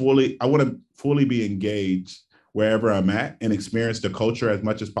to fully be engaged wherever I'm at and experience the culture as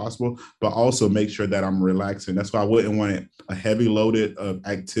much as possible, but also make sure that I'm relaxing. That's why I wouldn't want it a heavy loaded of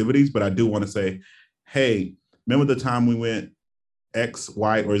activities, but I do want to say, hey, remember the time we went X,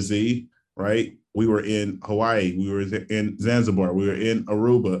 Y, or Z, right? We were in Hawaii, we were in Zanzibar, we were in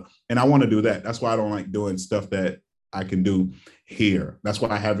Aruba, and I want to do that. That's why I don't like doing stuff that I can do here. That's why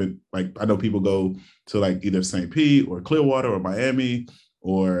I haven't, like, I know people go to like either St. Pete or Clearwater or Miami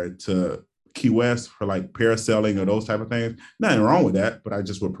or to Key West for like parasailing or those type of things. Nothing wrong with that, but I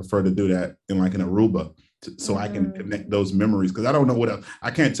just would prefer to do that in like an Aruba so I can connect those memories because I don't know what else.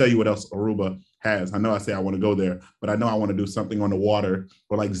 I can't tell you what else Aruba has. I know I say I want to go there, but I know I want to do something on the water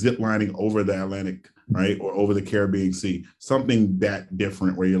or like zip lining over the Atlantic, right? Or over the Caribbean Sea. Something that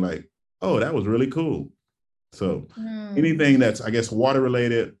different where you're like, oh, that was really cool. So anything that's, I guess, water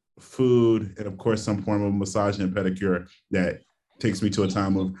related, food, and of course, some form of massage and pedicure that takes me to a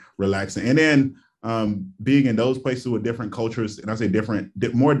time of relaxing. And then being in those places with different cultures, and I say different,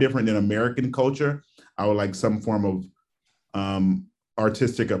 more different than American culture, I would like some form of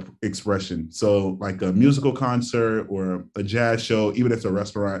artistic expression. So like a musical concert or a jazz show, even if it's a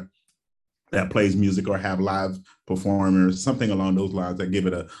restaurant that plays music or have live performers, something along those lines that give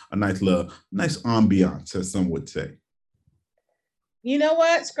it a nice ambiance, as some would say. You know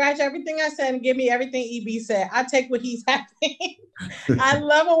what? Scratch everything I said and give me everything EB said. I take what he's having. I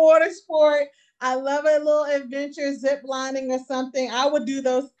love a water sport. I love a little adventure, zip lining or something. I would do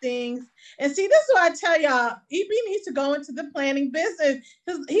those things. And see, this is what I tell y'all. EB needs to go into the planning business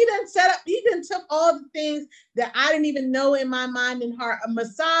because he done took all the things that I didn't even know in my mind and heart. A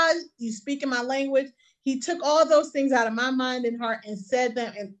massage, you speak in my language. He took all those things out of my mind and heart and said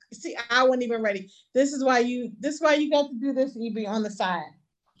them. And see, I wasn't even ready. This is why you got to do this, EB, on the side.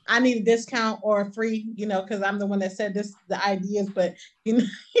 I need a discount or free, because I'm the one that said the ideas, but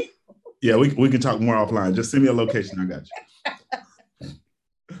Yeah, we can talk more offline. Just send me a location. I got you.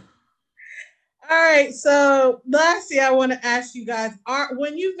 All right. So lastly, I want to ask you guys: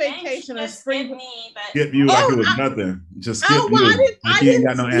 when you vacation or spring, skip you like it was nothing. Just skip you. I didn't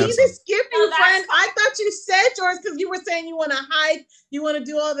got no mean to skip you, friend. I thought you said yours because you were saying you want to hike, you want to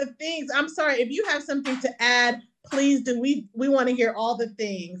do all the things. I'm sorry if you have something to add. Please do. We want to hear all the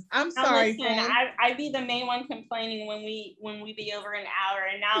things. I'm sorry. I'd be the main one complaining when we be over an hour,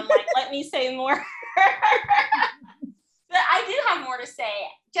 and now I'm like, let me say more. But I do have more to say.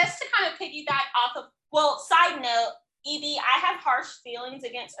 Just to kind of piggyback off of, side note, EB, I have harsh feelings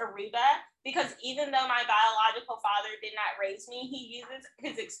against Aruba because even though my biological father did not raise me, he uses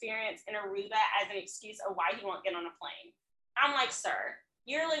his experience in Aruba as an excuse of why he won't get on a plane. I'm like, sir,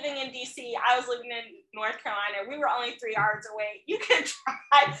 you're living in DC. I was living in North Carolina. We were only 3 hours away. You could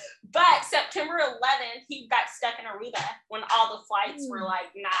try. But September 11th, he got stuck in Aruba when all the flights were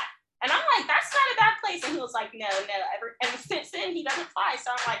like not. And I'm like, that's not a bad place. And he was like, no. And since then, he doesn't fly.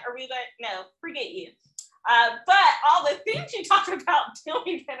 So I'm like, Aruba, no, forget you. But all the things you talked about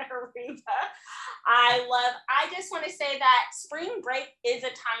doing in Aruba, I just want to say that spring break is a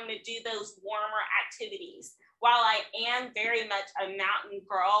time to do those warmer activities. While I am very much a mountain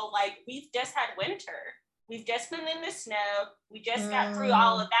girl, like we've just had winter. We've just been in the snow. We just got through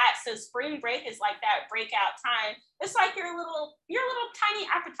all of that. So spring break is like that breakout time. It's like your little tiny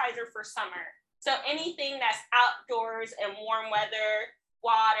appetizer for summer. So anything that's outdoors and warm weather,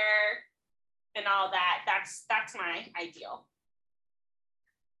 water, and all that, that's my ideal.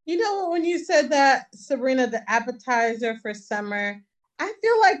 You know, when you said that, Sabrina, the appetizer for summer, I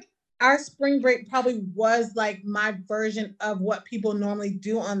feel like our spring break probably was like my version of what people normally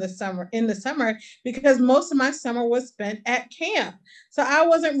do in the summer, because most of my summer was spent at camp. So I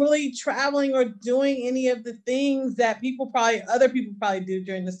wasn't really traveling or doing any of the things that other people probably do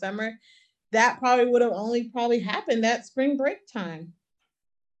during the summer. That probably would have only probably happened that spring break time.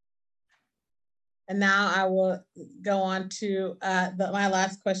 And now I will go on to my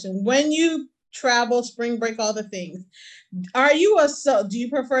last question. When you travel, spring break, all the things, do you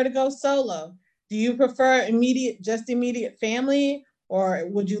prefer to go solo? Do you prefer immediate family, or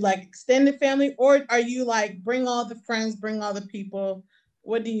would you like extended family, or are you like bring all the friends, bring all the people?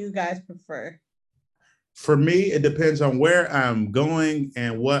 What do you guys prefer? For me, it depends on where I'm going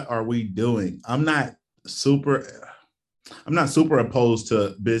and what are we doing. Super I'm not super opposed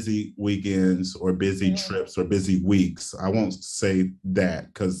to busy weekends or busy trips or busy weeks. I won't say that,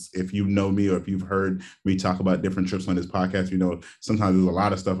 because if you know me or if you've heard me talk about different trips on this podcast, you know, sometimes there's a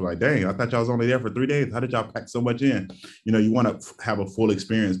lot of stuff like, dang, I thought y'all was only there for 3 days. How did y'all pack so much in? You know, you want to have a full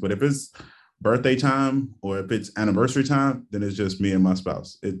experience. But if it's birthday time or if it's anniversary time, then it's just me and my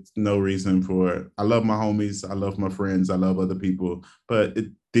spouse. It's no reason I love my homies, I love my friends, I love other people, but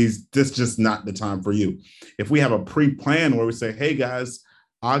this just not the time for you. If we have a pre-plan where we say, hey guys,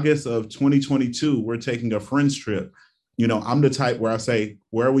 August of 2022, we're taking a friends trip. You know, I'm the type where I say,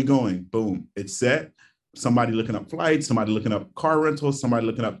 where are we going? Boom, it's set. Somebody looking up flights, somebody looking up car rentals, somebody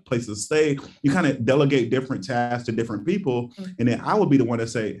looking up places to stay. You kind of delegate different tasks to different people. And then I will be the one to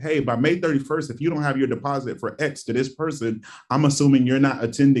say, hey, by May 31st, if you don't have your deposit for X to this person, I'm assuming you're not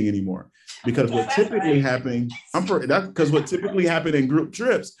attending anymore. Because what typically happened in group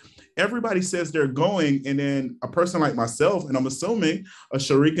trips, everybody says they're going, and then a person like myself, and I'm assuming a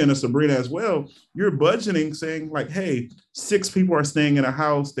Sharika and a Sabrina as well, you're budgeting saying like, hey, 6 people are staying in a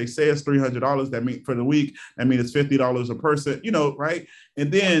house. They say it's $300. That means for the week, I mean, it's $50 a person, you know, right?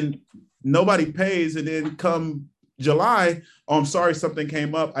 And then nobody pays. And then come July, oh, I'm sorry, something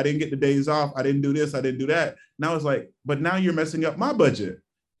came up. I didn't get the days off. I didn't do this. I didn't do that. Now it's like, but now you're messing up my budget.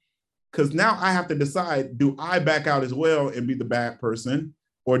 Because now I have to decide, do I back out as well and be the bad person?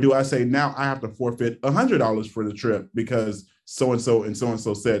 Or do I say, now I have to forfeit $100 for the trip because so-and-so and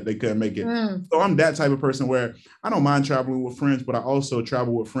so-and-so said they couldn't make it. So I'm that type of person where I don't mind traveling with friends, but I also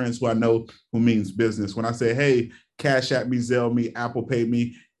travel with friends who I know who means business. When I say, hey, Cash App me, Zelle me, Apple Pay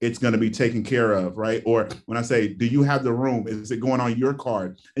me, it's going to be taken care of, right? Or when I say, do you have the room? Is it going on your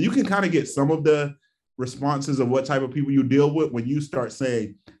card? And you can kind of get some of the responses of what type of people you deal with when you start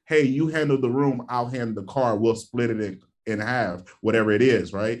saying, hey, you handle the room, I'll handle the car, we'll split it in half, whatever it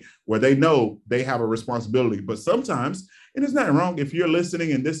is, right? Where they know they have a responsibility. But sometimes, and there's nothing wrong, if you're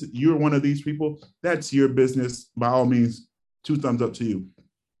listening and you're one of these people, that's your business. By all means, 2 thumbs up to you.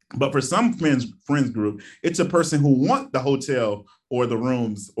 But for some friends group, it's a person who want the hotel or the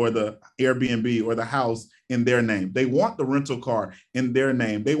rooms or the Airbnb or the house in their name. They want the rental car in their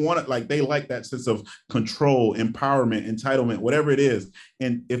name. They want it, like they like that sense of control, empowerment, entitlement, whatever it is.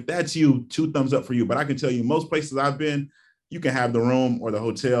 And if that's you, 2 thumbs up for you. But I can tell you, most places I've been, you can have the room or the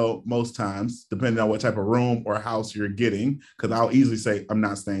hotel most times, depending on what type of room or house you're getting, because I'll easily say, I'm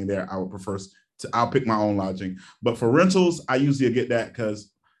not staying there. I would prefer I'll pick my own lodging. But for rentals, I usually get that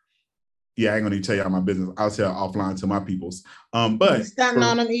because, yeah, I ain't gonna tell y'all my business. I'll tell offline to my peoples. But we stunting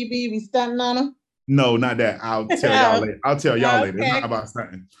on them, EB. We stunting on them. No, not that. I'll tell y'all later. I'll tell y'all later. It's not about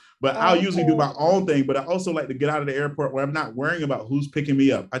something. But I'll usually do my own thing. But I also like to get out of the airport where I'm not worrying about who's picking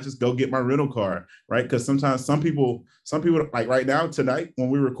me up. I just go get my rental car, right? Because sometimes some people, like right now, tonight, when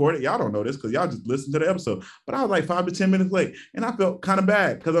we record it, y'all don't know this because y'all just listen to the episode. But I was like 5 to 10 minutes late. And I felt kind of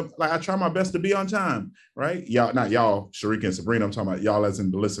bad because I try my best to be on time, right? Y'all, not y'all, Sharika and Sabrina, I'm talking about y'all as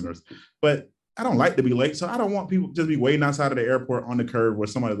in the listeners. But I don't like to be late. So I don't want people just be waiting outside of the airport on the curb where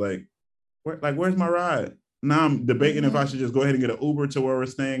somebody's like, where's my ride? Now I'm debating if I should just go ahead and get an Uber to where we're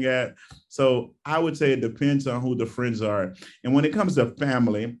staying at. So I would say it depends on who the friends are. And when it comes to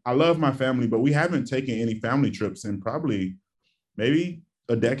family, I love my family, but we haven't taken any family trips in probably maybe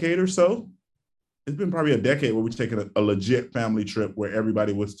a decade or so. It's been probably a decade where we've taken a legit family trip where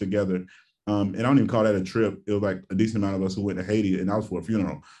everybody was together. And I don't even call that a trip. It was like a decent amount of us who went to Haiti, and that was for a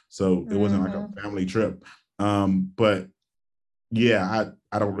funeral. So it wasn't like a family trip. But yeah,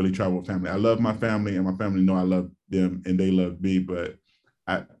 I don't really travel with family. I love my family, and my family know I love them, and they love me. But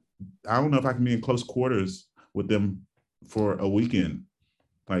I don't know if I can be in close quarters with them for a weekend.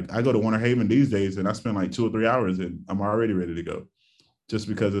 Like I go to Winter Haven these days, and I spend like 2 or 3 hours, and I'm already ready to go. Just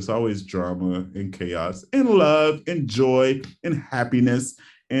because it's always drama and chaos and love and joy and happiness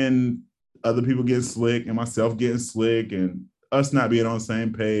and other people getting slick and myself getting slick and us not being on the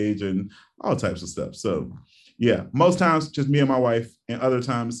same page and all types of stuff. So yeah, most times just me and my wife, and other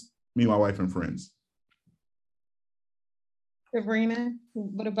times Me, my wife, and friends. Sabrina,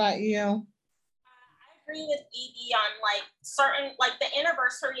 what about you? I agree with Evie on like certain, like the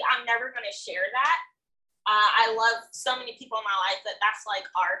anniversary. I'm never going to share that. I love so many people in my life that's like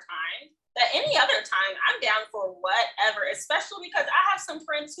our time. But any other time, I'm down for whatever, especially because I have some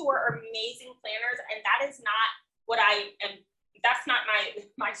friends who are amazing planners, and that is not what I am. That's not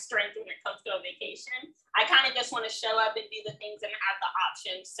my strength when it comes to a vacation. I kind of just want to show up and do the things and have the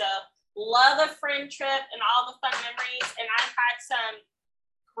options. So love a friend trip and all the fun memories. And I've had some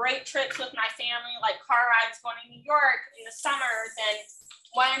great trips with my family, like car rides going to New York in the summers. And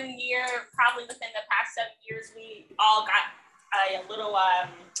one year, probably within the past 7 years, we all got a little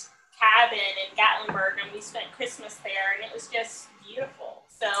cabin in Gatlinburg, and we spent Christmas there, and it was just beautiful.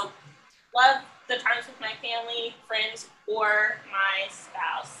 So love the times with my family, friends, or my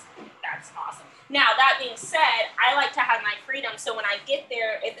spouse. That's awesome. Now, that being said, I like to have my freedom. So when I get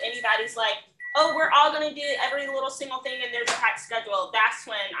there, if anybody's like, oh, we're all going to do every little single thing and there's a packed schedule, that's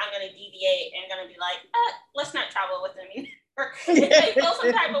when I'm going to deviate and going to be like, let's not travel with them. If they feel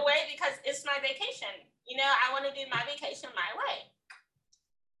some type of way because it's my vacation. You know, I want to do my vacation my way.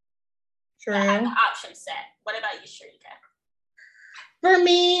 True. I have the option set. What about you, Sharika? For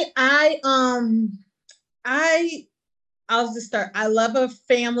me, I'll just start. I love a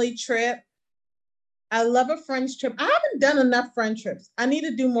family trip. I love a friend's trip. I haven't done enough friend trips. I need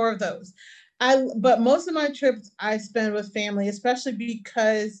to do more of those. But most of my trips I spend with family, especially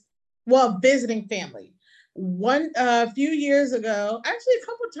because, well, visiting family. A few years ago, actually a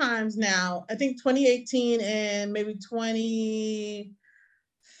couple times now, I think 2018 and maybe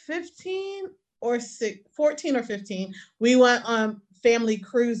 2015 or 14 or 15, we went on family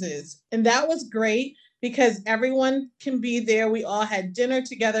cruises, and that was great because everyone can be there. We all had dinner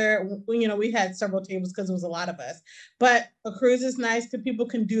together. We had several tables because it was a lot of us. But a cruise is nice because people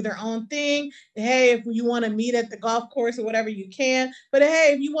can do their own thing. Hey, if you want to meet at the golf course or whatever, you can. But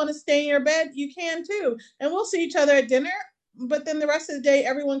hey, if you want to stay in your bed, you can too. And we'll see each other at dinner. But then the rest of the day,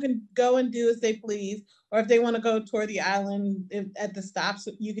 everyone can go and do as they please. Or if they want to go tour the island at the stops,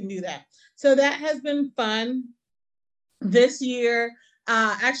 you can do that. So that has been fun. This year,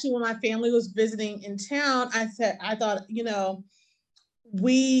 actually, when my family was visiting in town, I thought, I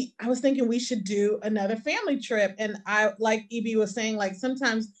was thinking we should do another family trip. And I, like Evie was saying, like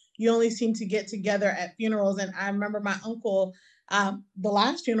sometimes you only seem to get together at funerals. And I remember my uncle, the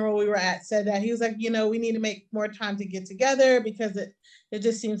last funeral we were at, said that he was like, we need to make more time to get together because it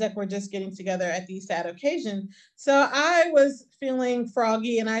just seems like we're just getting together at these sad occasions. So I was feeling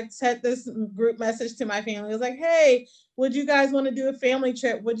froggy, and I sent this group message to my family. I was like, hey, would you guys want to do a family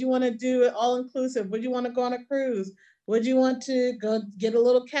trip? Would you want to do it all inclusive? Would you want to go on a cruise? Would you want to go get a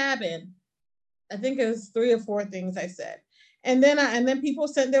little cabin? I think it was 3 or 4 things I said. And then people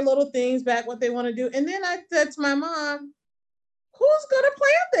sent their little things back, what they want to do. And then I said to my mom, who's going to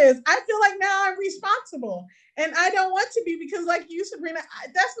plan this? I feel like now I'm responsible, and I don't want to be, because like you, Sabrina,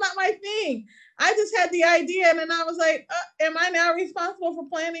 that's not my thing. I just had the idea, and then I was like, am I now responsible for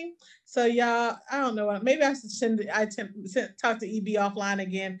planning? So y'all, I don't know what, maybe I should talk to EB offline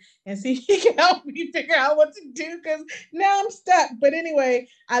again and see if he can help me figure out what to do, because now I'm stuck. But anyway,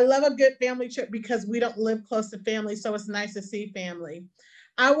 I love a good family trip because we don't live close to family, so it's nice to see family.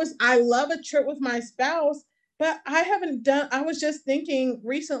 I love a trip with my spouse, but I was just thinking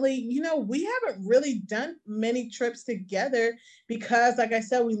recently, we haven't really done many trips together because, like I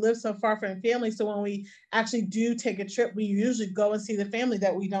said, we live so far from family. So when we actually do take a trip, we usually go and see the family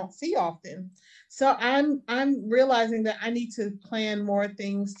that we don't see often. So I'm realizing that I need to plan more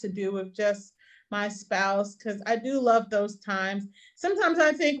things to do with just my spouse, because I do love those times. Sometimes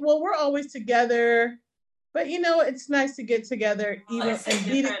I think, well, we're always together, but it's nice to get together even and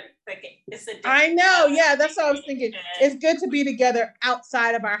be. I know, yeah, that's what I was thinking. It's good to be together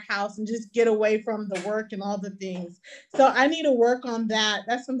outside of our house and just get away from the work and all the things. So I need to work on that.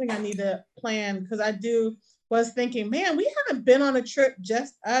 That's something I need to plan, because was thinking, man, we haven't been on a trip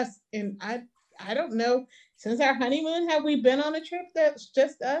just us, and I don't know, since our honeymoon, have we been on a trip that's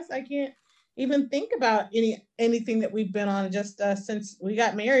just us? I can't even think about anything that we've been on just us since we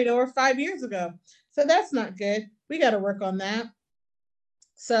got married over 5 years ago. So that's not good. We got to work on that.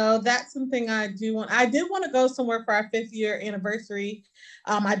 So that's something I do want. I did want to go somewhere for our 5th year anniversary.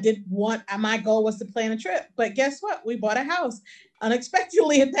 My goal was to plan a trip, but guess what? We bought a house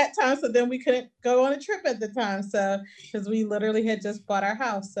unexpectedly at that time. So then we couldn't go on a trip at the time. So, because we literally had just bought our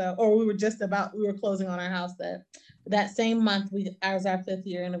house. We were closing on our house that same month. Ours our 5th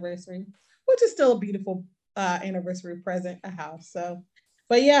year anniversary, which is still a beautiful anniversary present, a house. So,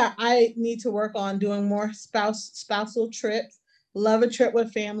 but yeah, I need to work on doing more spousal trips. love a trip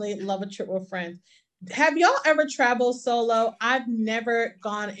with family, love a trip with friends. Have y'all ever traveled solo? I've never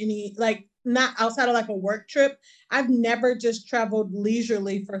gone any, like, not outside of like a work trip. I've never just traveled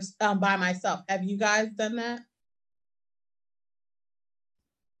leisurely for by myself. Have you guys done that?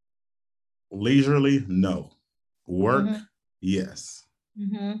 Leisurely, no. Work, Mm-hmm. yes.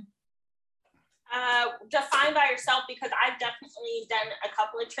 Mm-hmm. Define by yourself, because I've definitely done a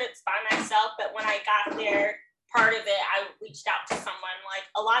couple of trips by myself, but when I got there, part of it, I reached out to someone. Like,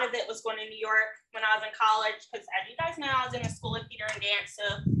 a lot of it was going to New York when I was in college, because as you guys know, I was in a school of theater and dance, so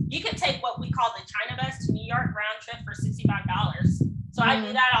you could take what we call the China bus to New York round trip for $65. So I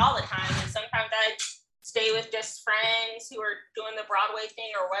do that all the time, and sometimes I stay with just friends who are doing the Broadway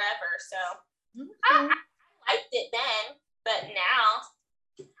thing or whatever. So I liked it then, but now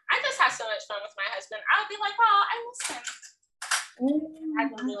I just have so much fun with my husband. I would be like, oh, I miss him.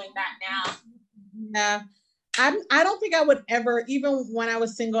 I've been doing that now. Yeah. I don't think I would ever, even when I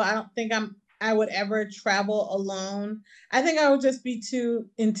was single, I don't think I would ever travel alone. I think I would just be too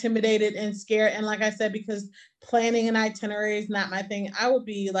intimidated and scared. And like I said, because planning an itinerary is not my thing, I would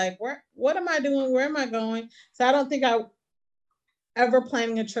be like, what am I doing? Where am I going? So I don't think I ever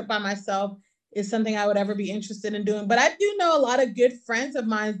planning a trip by myself is something I would ever be interested in doing. But I do know a lot of good friends of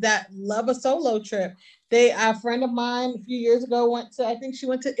mine that love a solo trip. A friend of mine a few years ago I think she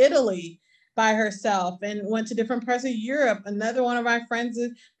went to Italy by herself and went to different parts of Europe. Another one of my friends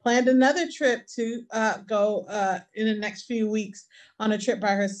planned another trip to go in the next few weeks on a trip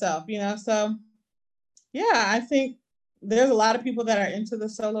by herself, So yeah, I think there's a lot of people that are into the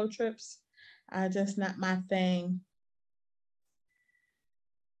solo trips. Just not my thing.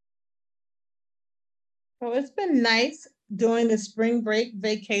 Well, it's been nice doing the spring break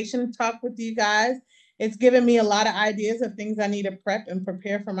vacation talk with you guys. It's given me a lot of ideas of things I need to prep and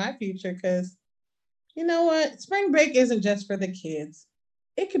prepare for my future because you know what? Spring break isn't just for the kids.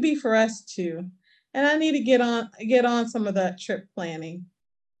 It could be for us too. And I need to get on some of that trip planning.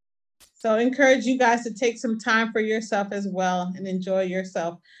 So I encourage you guys to take some time for yourself as well and enjoy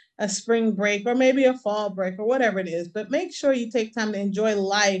yourself a spring break or maybe a fall break or whatever it is. But make sure you take time to enjoy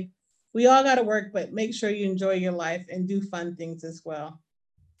life. We all got to work, but make sure you enjoy your life and do fun things as well.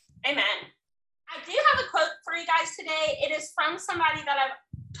 Amen. I do have a quote for you guys today. It is from somebody that I've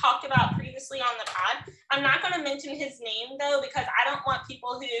talked about previously on the pod. I'm not going to mention his name though, because I don't want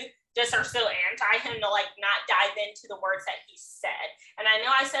people who just are so anti him to like not dive into the words that he said. And I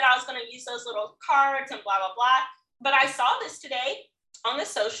know I said I was going to use those little cards and blah, blah, blah, but I saw this today on the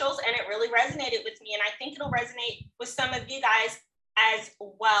socials and it really resonated with me. And I think it'll resonate with some of you guys as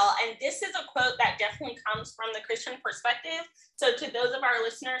well. And this is a quote that definitely comes from the Christian perspective. So to those of our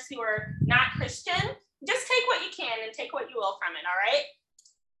listeners who are not Christian, just take what you can and take what you will from it, all right?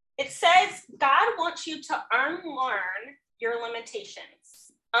 It says, God wants you to unlearn your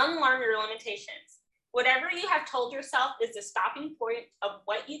limitations. Unlearn your limitations. Whatever you have told yourself is the stopping point of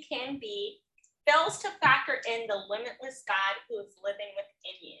what you can be fails to factor in the limitless God who is living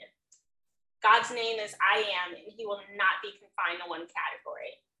within you. God's name is I am, and he will not be confined to one category.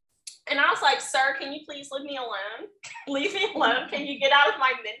 And I was like, sir, can you please leave me alone? Leave me alone. Can you get out of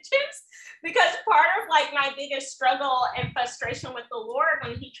my mentions? Because part of like my biggest struggle and frustration with the Lord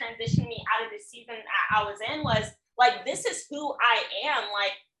when he transitioned me out of the season that I was in was like, this is who I am.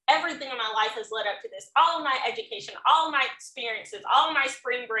 Like everything in my life has led up to this. All of my education, all of my experiences, all of my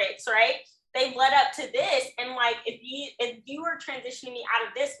spring breaks, right? They've led up to this. And like, if you were transitioning me out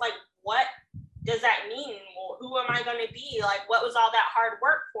of this, like what does that mean? Well, who am I going to be? Like, what was all that hard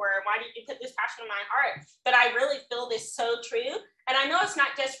work for? And why did you put this passion in my heart? But I really feel this so true. And I know it's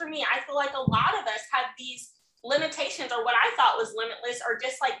not just for me. I feel like a lot of us have these limitations or what I thought was limitless or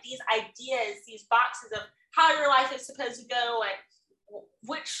just like these ideas, these boxes of how your life is supposed to go and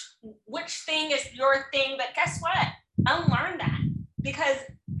which thing is your thing. But guess what? Unlearn that. Because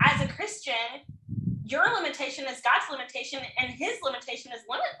as a Christian, your limitation is God's limitation and his limitation is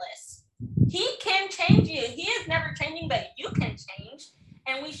limitless. He can change you. He is never changing, but you can change.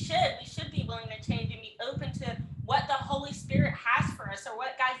 And we should be willing to change and be open to what the Holy Spirit has for us or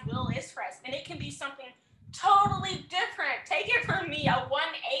what God's will is for us. And it can be something totally different. Take it from me, a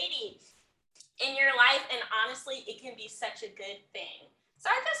 180 in your life. And honestly, it can be such a good thing. So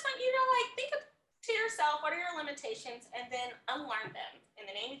I just want you to like think to yourself, what are your limitations? And then unlearn them in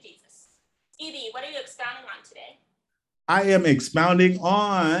the name of Jesus. Evie, what are you expounding on today? I am expounding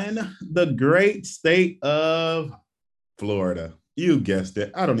on the great state of Florida. You guessed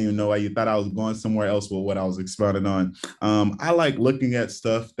it. I don't even know why you thought I was going somewhere else with what I was expounding on. I like looking at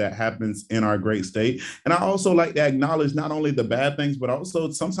stuff that happens in our great state. And I also like to acknowledge not only the bad things, but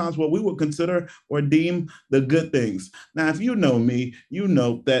also sometimes what we would consider or deem the good things. Now, if you know me, you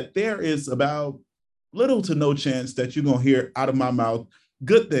know that there is about little to no chance that you're going to hear out of my mouth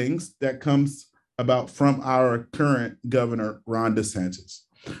good things that comes about from our current governor, Ron DeSantis.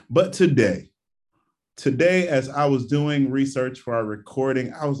 But today, as I was doing research for our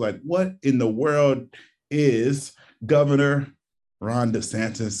recording, I was like, what in the world is Governor Ron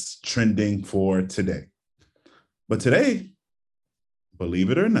DeSantis trending for today? But today, believe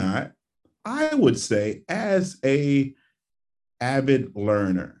it or not, I would say as a avid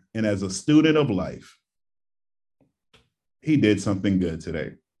learner and as a student of life, he did something good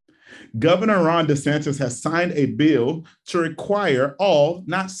today. Governor Ron DeSantis has signed a bill to require all,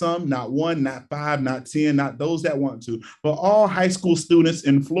 not some, not one, not five, not 10, not those that want to, but all high school students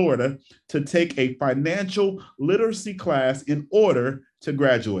in Florida to take a financial literacy class in order to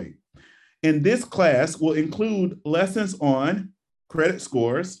graduate. And this class will include lessons on credit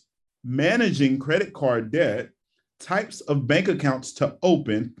scores, managing credit card debt, types of bank accounts to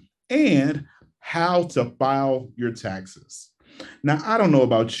open, and how to file your taxes. Now, I don't know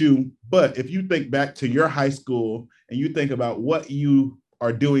about you, but if you think back to your high school and you think about what you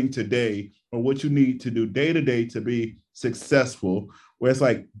are doing today or what you need to do day to day to be successful, where it's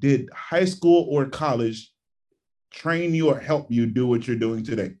like, did high school or college train you or help you do what you're doing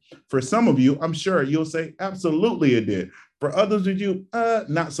today? For some of you, I'm sure you'll say, absolutely it did. For others of you,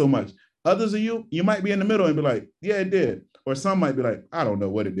 not so much. Others of you, you might be in the middle and be like, yeah, it did. Or some might be like, I don't know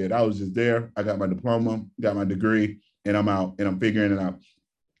what it did. I was just there. I got my diploma, got my degree, and I'm out and I'm figuring it out.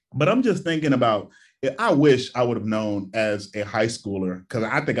 But I'm just thinking about, I wish I would have known as a high schooler, because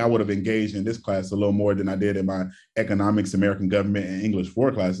I think I would have engaged in this class a little more than I did in my economics, American government, and English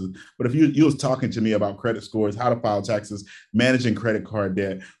 4 classes. But if you was talking to me about credit scores, how to file taxes, managing credit card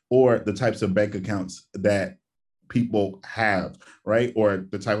debt, or the types of bank accounts that people have, right? Or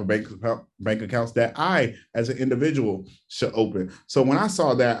the type of bank accounts that I, as an individual, should open. So when I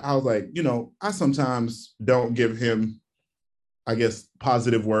saw that, I was like, I sometimes don't give him, I guess,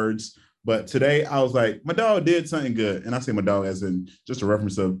 positive words. But today I was like, my dog did something good. And I say my dog as in just a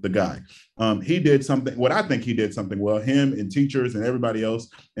reference of the guy. He did something, what I think he did something well, him and teachers and everybody else.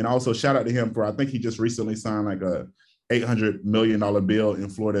 And also shout out to him for, I think he just recently signed like a $800 million bill in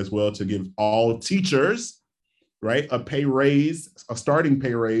Florida as well to give all teachers, right, a pay raise, a starting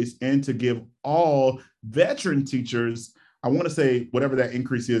pay raise, and to give all veteran teachers, I want to say whatever that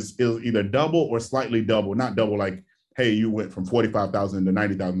increase is either double or slightly double, not double like, hey, you went from 45,000 to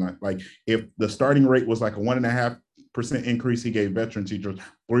 90,000. Like if the starting rate was like a 1.5% increase, he gave veteran teachers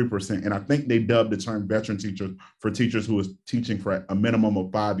 3%. And I think they dubbed the term veteran teachers for teachers who was teaching for a minimum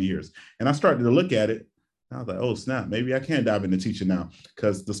of 5 years. And I started to look at it. And I was like, oh, snap, maybe I can dive into teaching now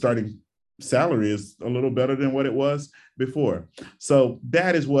because the starting salary is a little better than what it was before. So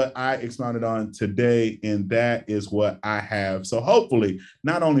that is what I expounded on today, and that is what I have. So hopefully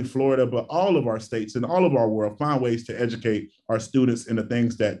not only Florida, but all of our states and all of our world find ways to educate our students in the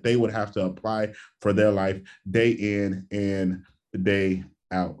things that they would have to apply for their life day in and day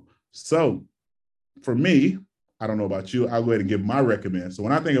out. So for me, I don't know about you, I'll go ahead and give my recommend. So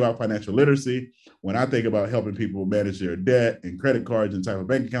when I think about financial literacy, when I think about helping people manage their debt and credit cards and type of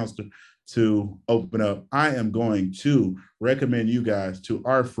bank accounts to open up, I am going to recommend you guys to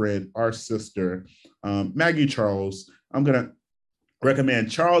our friend, our sister, Maggie Charles. I'm going to recommend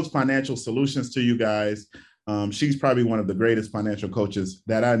Charles Financial Solutions to you guys. She's probably one of the greatest financial coaches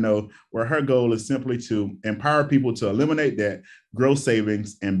that I know, where her goal is simply to empower people to eliminate debt, grow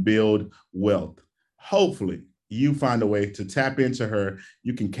savings, and build wealth. Hopefully, you find a way to tap into her.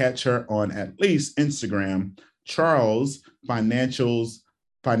 You can catch her on at least Instagram, Charles Financial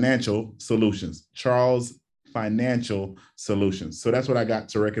Solutions, Charles Financial Solutions. So that's what I got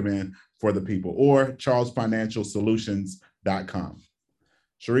to recommend for the people, or charlesfinancialsolutions.com.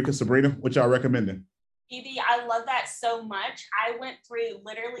 Sharika, Sabrina, what y'all recommending? Evie, I love that so much. I went through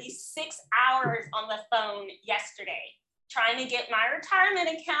literally 6 hours on the phone yesterday trying to get my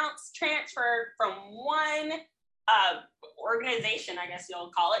retirement accounts transferred from one organization, I guess you'll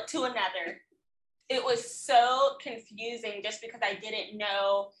call it, to another. It was so confusing just because I didn't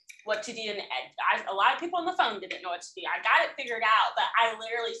know what to do. And a lot of people on the phone didn't know what to do. I got it figured out, but I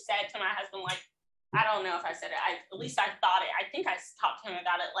literally said to my husband, like, I don't know if I said it. At least I thought it. I think I talked to him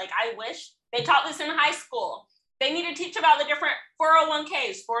about it. Like, I wish they taught this in high school. They need to teach about the different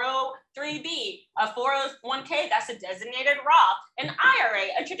 401ks, 403b, a 401k, that's a designated Roth, an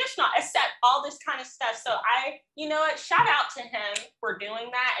IRA, a traditional, except all this kind of stuff. So you know what, shout out to him for doing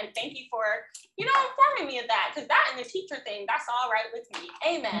that. And thank you for, informing me of that. Because that and the teacher thing, that's all right with me.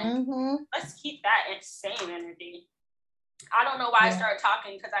 Amen. Mm-hmm. Let's keep that same energy. I don't know why I started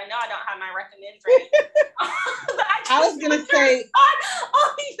talking because I know I don't have my recommends ready. I was going to say.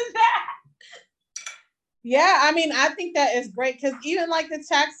 Only that. Yeah, I mean, I think that is great because even like the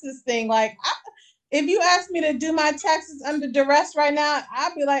taxes thing, like if you ask me to do my taxes under duress right now,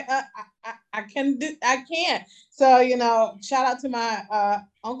 I'd be like, I can't. So, shout out to my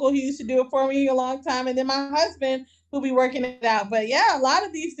uncle who used to do it for me a long time. And then my husband who'll be working it out. But yeah, a lot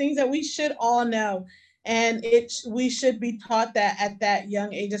of these things that we should all know. And we should be taught that at that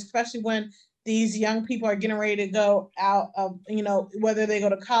young age, especially when these young people are getting ready to go out of, whether they go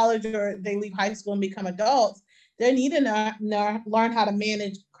to college or they leave high school and become adults, they need to learn how to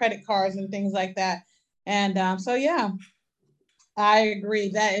manage credit cards and things like that. And so, yeah, I agree.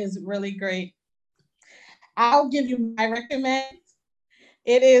 That is really great. I'll give you my recommend.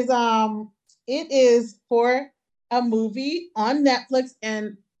 It is for a movie on Netflix.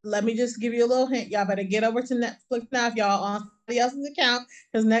 And let me just give you a little hint. Y'all better get over to Netflix now if y'all on somebody else's account,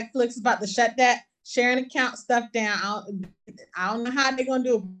 because Netflix is about to shut that sharing account stuff down. I don't know how they're going to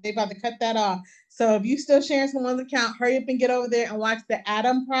do it. They're about to cut that off. So if you still sharing someone's account, hurry up and get over there and watch The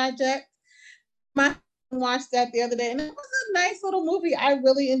Adam Project. My husband watched that the other day, and it was a nice little movie. I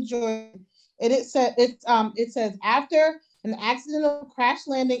really enjoyed it. It says after an accidental crash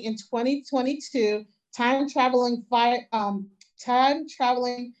landing in 2022, time traveling fighter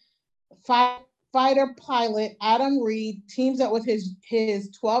pilot Adam Reed teams up with his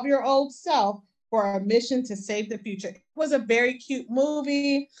 12-year-old self for a mission to save the future. It was a very cute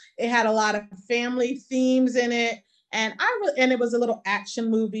movie. It had a lot of family themes in it, and it was a little action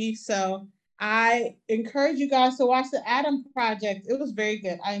movie. So I encourage you guys to watch The Adam Project. It was very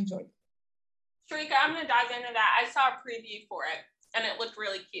good. I enjoyed it. Sharika, I'm gonna dive into that. I saw a preview for it, and it looked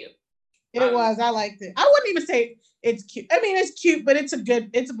really cute. It was. I liked it. I wouldn't even say it's cute. I mean, it's cute, but it's a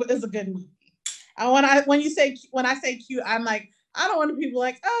good movie. When I say cute, I'm like, I don't want people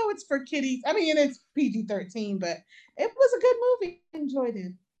like, oh, it's for kiddies. I mean, it's PG-13, but it was a good movie. I enjoyed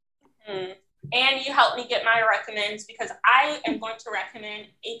it. Mm-hmm. And you helped me get my recommends because I am going to recommend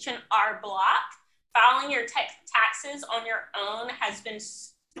H&R Block. Filing your taxes on your own has been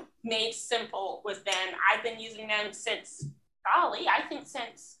made simple with them. I've been using them since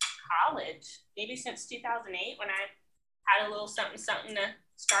college, maybe since 2008 when I had a little something to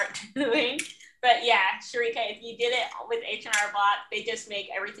start doing. But yeah, Sharika, if you did it with H&R Block, they just make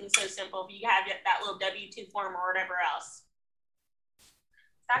everything so simple. If you have that little W-2 form or whatever else.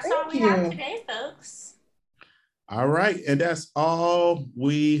 That's all we have today, folks. All right. And that's all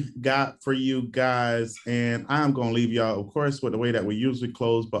we got for you guys. And I'm going to leave y'all, of course, with the way that we usually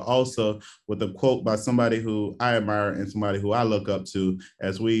close, but also with a quote by somebody who I admire and somebody who I look up to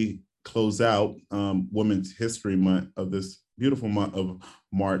as we close out Women's History Month of this beautiful month of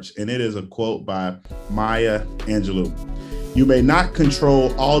March. And it is a quote by Maya Angelou. You may not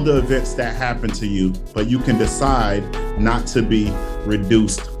control all the events that happen to you, but you can decide not to be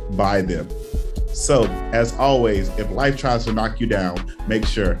reduced by them. So, as always, if life tries to knock you down, make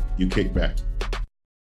sure you kick back.